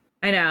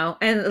 I know.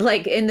 And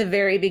like in the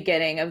very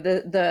beginning of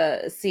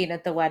the scene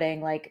at the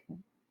wedding, like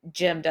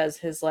Jim does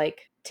his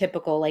like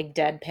typical like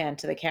deadpan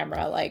to the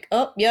camera, like,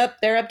 oh, yep,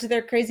 they're up to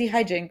their crazy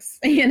hijinks,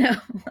 you know?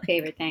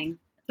 favorite thing.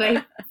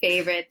 My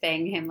favorite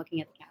thing, him looking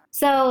at the camera.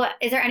 So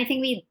is there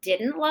anything we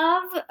didn't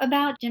love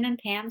about Jim and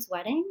Pam's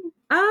wedding?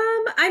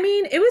 I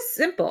mean, it was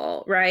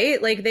simple,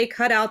 right? Like they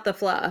cut out the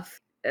fluff.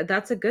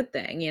 That's a good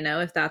thing, you know,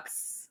 if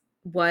that's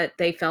what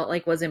they felt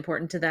like was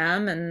important to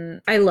them.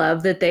 And I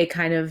love that they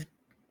kind of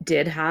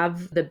did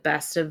have the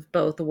best of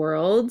both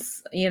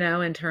worlds, you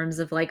know, in terms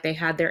of like they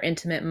had their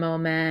intimate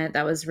moment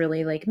that was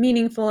really like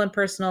meaningful and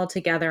personal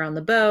together on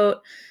the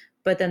boat,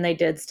 but then they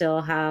did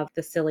still have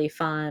the silly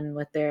fun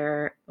with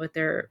their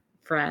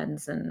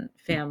friends and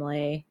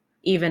family.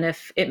 Even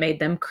if it made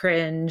them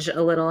cringe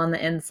a little on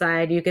the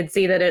inside, you could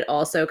see that it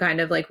also kind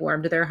of like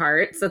warmed their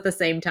hearts at the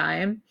same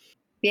time.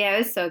 Yeah, it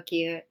was so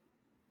cute.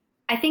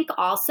 I think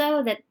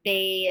also that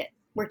they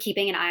were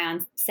keeping an eye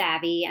on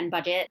savvy and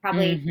budget,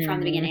 probably from the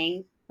Mm-hmm.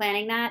 beginning,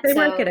 planning that. They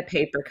work at So a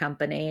paper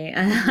company.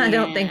 I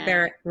don't think yeah,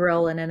 they're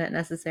rolling in it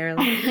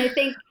necessarily.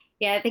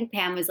 I think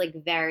Pam was like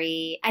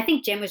very, I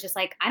think Jim was just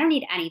like, I don't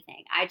need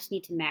anything. I just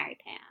need to marry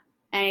Pam.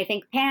 And I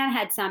think Pam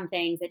had some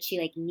things that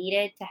she like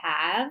needed to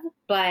have,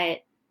 but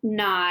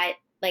not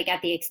like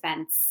at the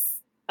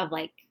expense of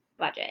like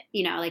budget,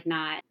 you know, like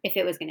not if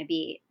it was going to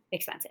be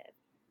expensive.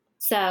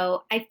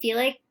 So I feel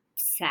like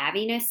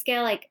savviness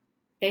skill, like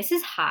this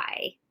is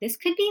high. This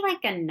could be like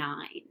a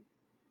 9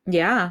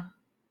 Yeah.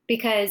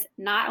 because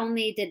not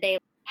only did they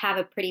have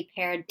a pretty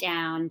pared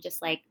down,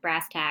 just like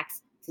brass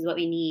tacks, this is what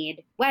we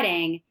need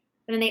wedding,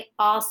 but then they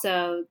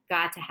also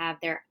got to have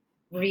their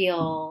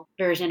real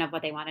version of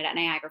what they wanted at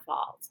Niagara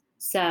Falls.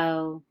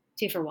 So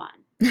 2 for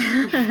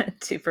 1.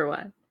 2 for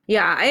 1.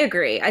 Yeah, I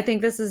agree. I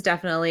think this is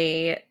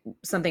definitely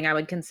something I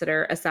would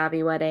consider a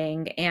savvy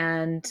wedding.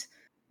 And,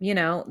 you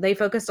know, they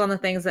focused on the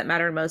things that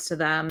mattered most to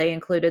them. They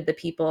included the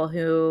people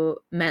who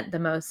meant the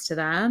most to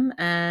them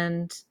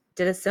and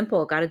did it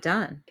simple, got it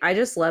done. I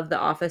just love The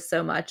Office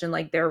so much and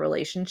like their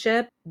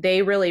relationship.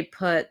 They really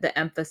put the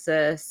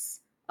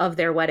emphasis of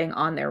their wedding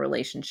on their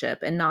relationship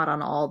and not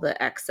on all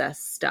the excess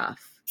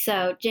stuff.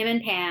 So Jim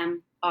and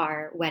Pam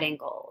are wedding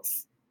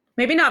goals.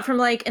 Maybe not from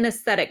like an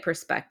aesthetic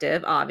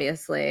perspective,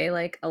 obviously.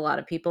 Like a lot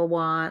of people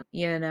want,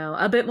 you know,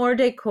 a bit more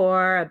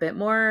decor, a bit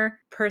more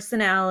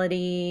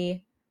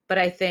personality. But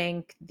I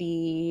think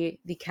the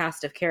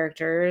cast of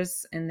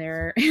characters in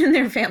their in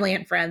their family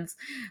and friends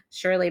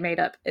surely made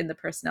up in the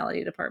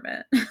personality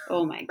department.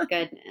 Oh my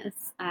goodness.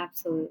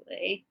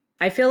 Absolutely.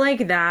 I feel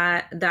like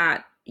that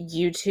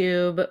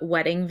YouTube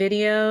wedding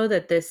video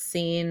that this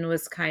scene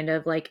was kind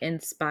of like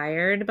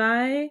inspired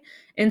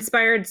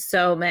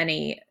so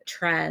many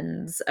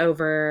trends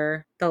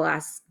over the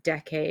last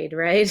decade,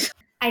 right?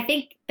 I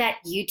think that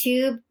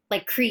YouTube,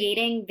 like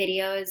creating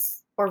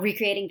videos or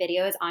recreating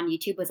videos on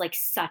YouTube was like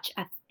such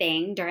a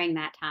thing during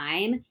that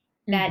time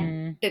that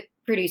Mm-hmm. the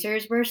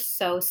producers were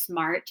so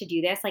smart to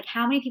do this. Like,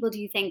 how many people do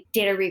you think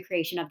did a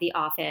recreation of the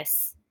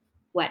Office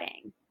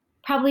wedding?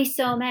 Probably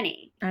so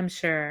many. I'm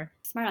sure.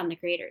 Smart on the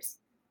creators.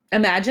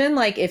 Imagine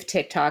like if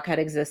TikTok had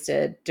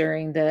existed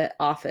during the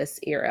Office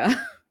era.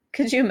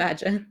 Could you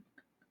imagine?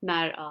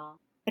 Not at all.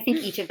 I think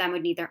each of them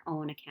would need their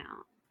own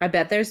account. I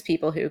bet there's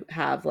people who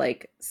have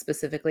like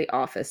specifically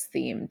office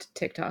themed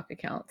TikTok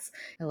accounts.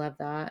 I love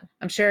that.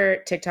 I'm sure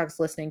TikTok's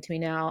listening to me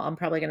now. I'm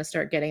probably going to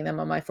start getting them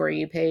on my For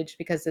You page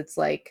because it's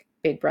like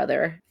Big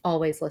Brother,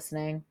 always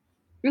listening.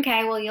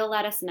 Okay, well, you'll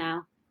let us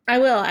know. I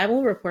will. I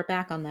will report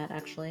back on that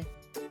actually.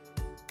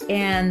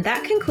 And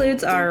that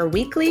concludes our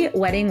weekly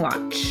wedding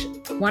watch.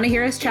 Want to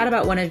hear us chat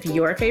about one of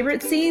your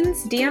favorite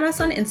scenes? DM us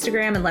on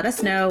Instagram and let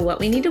us know what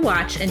we need to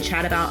watch and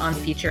chat about on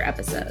future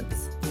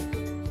episodes.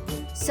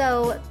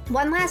 So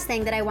one last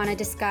thing that I want to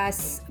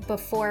discuss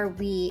before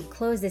we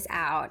close this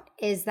out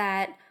is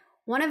that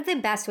one of the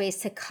best ways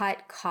to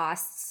cut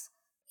costs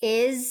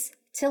is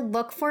to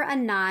look for a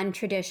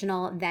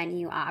non-traditional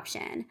venue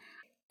option.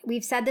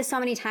 We've said this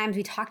so many times.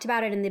 We talked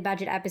about it in the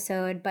budget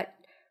episode, but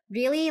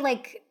really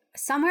like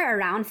somewhere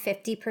around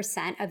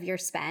 50% of your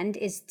spend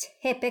is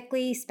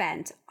typically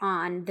spent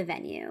on the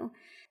venue.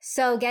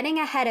 So getting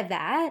ahead of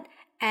that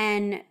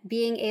and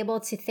being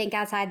able to think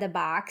outside the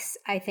box,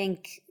 I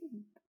think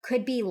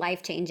could be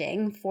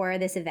life-changing for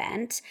this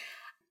event.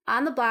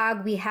 On the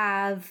blog, we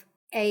have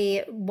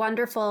a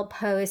wonderful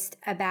post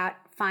about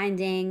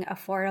finding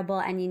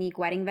affordable and unique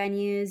wedding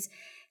venues,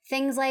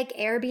 things like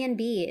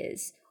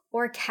Airbnbs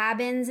or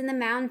cabins in the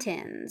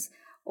mountains,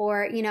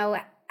 or,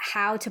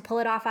 how to pull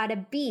it off at a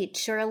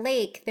beach or a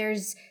lake. There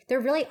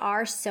really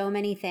are so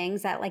many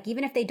things that, like,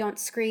 even if they don't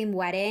scream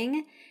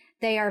wedding,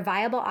 they are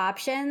viable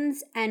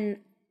options, and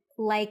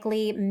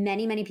likely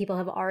many, many people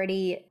have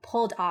already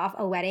pulled off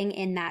a wedding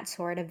in that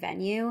sort of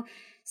venue.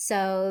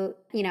 So,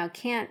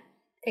 can't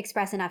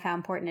express enough how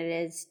important it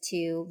is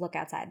to look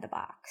outside the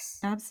box.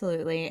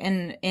 Absolutely.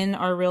 And in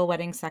our Real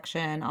Wedding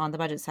section on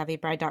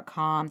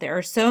thebudgetsavvybride.com, there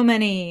are so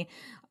many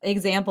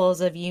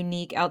examples of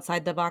unique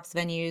outside the box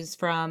venues,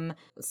 from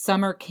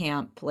summer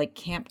camp, like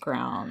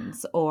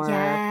campgrounds, or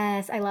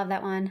yes, I love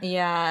that one.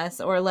 Yes,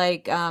 or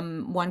like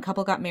one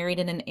couple got married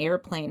in an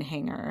airplane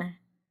hangar.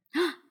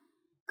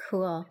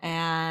 Cool.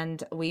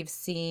 And we've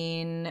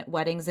seen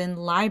weddings in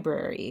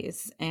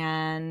libraries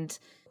and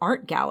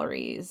art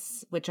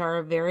galleries, which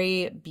are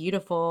very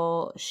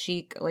beautiful,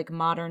 chic, like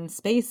modern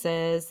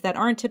spaces that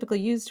aren't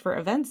typically used for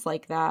events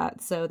like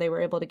that. So they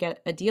were able to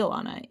get a deal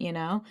on it,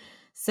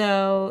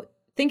 So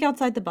think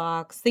outside the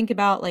box, think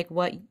about like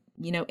what,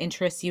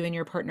 interests you and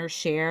your partner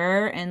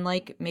share, and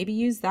like maybe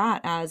use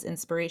that as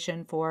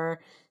inspiration for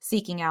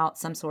seeking out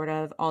some sort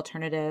of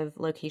alternative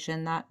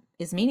location that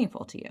is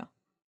meaningful to you.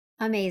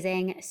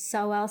 Amazing.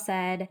 So well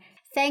said.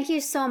 Thank you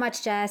so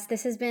much, Jess.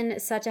 This has been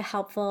such a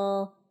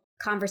helpful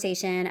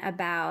conversation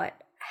about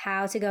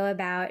how to go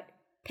about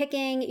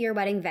picking your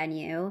wedding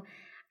venue.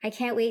 I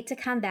can't wait to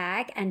come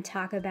back and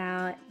talk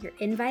about your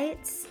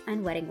invites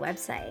and wedding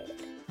website.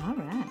 All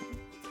right.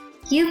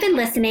 You've been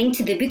listening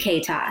to The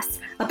Bouquet Toss,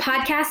 a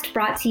podcast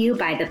brought to you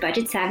by The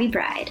Budget Savvy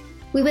Bride.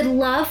 We would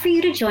love for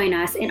you to join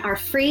us in our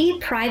free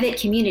private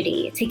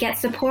community to get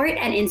support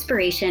and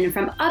inspiration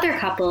from other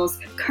couples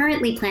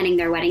currently planning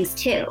their weddings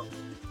too.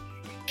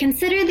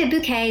 Consider the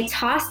bouquet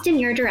tossed in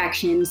your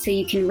direction so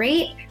you can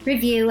rate,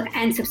 review,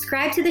 and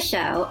subscribe to the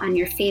show on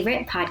your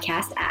favorite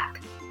podcast app.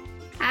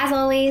 As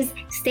always,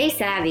 stay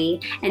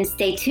savvy and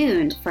stay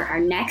tuned for our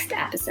next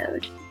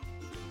episode.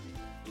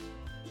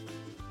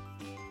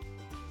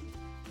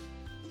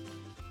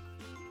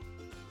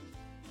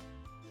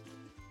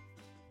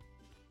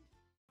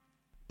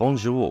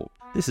 Bonjour,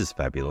 this is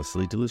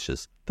Fabulously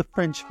Delicious, the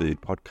French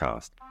food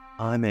podcast.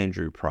 I'm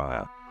Andrew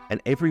Pryor,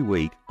 and every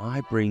week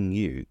I bring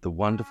you the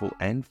wonderful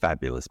and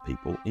fabulous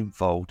people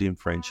involved in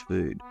French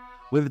food,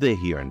 whether they're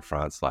here in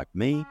France like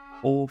me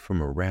or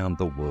from around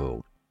the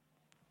world.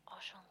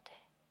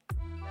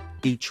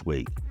 Each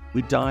week,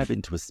 we dive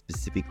into a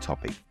specific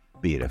topic,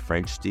 be it a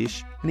French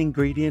dish, an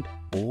ingredient,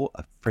 or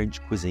a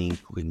French cuisine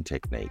cooking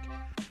technique.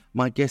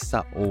 My guests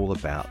are all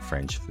about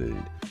French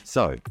food,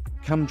 so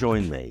come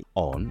join me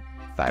on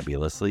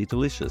Fabulously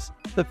Delicious,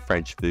 the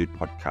French food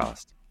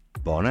podcast.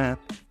 Bon app!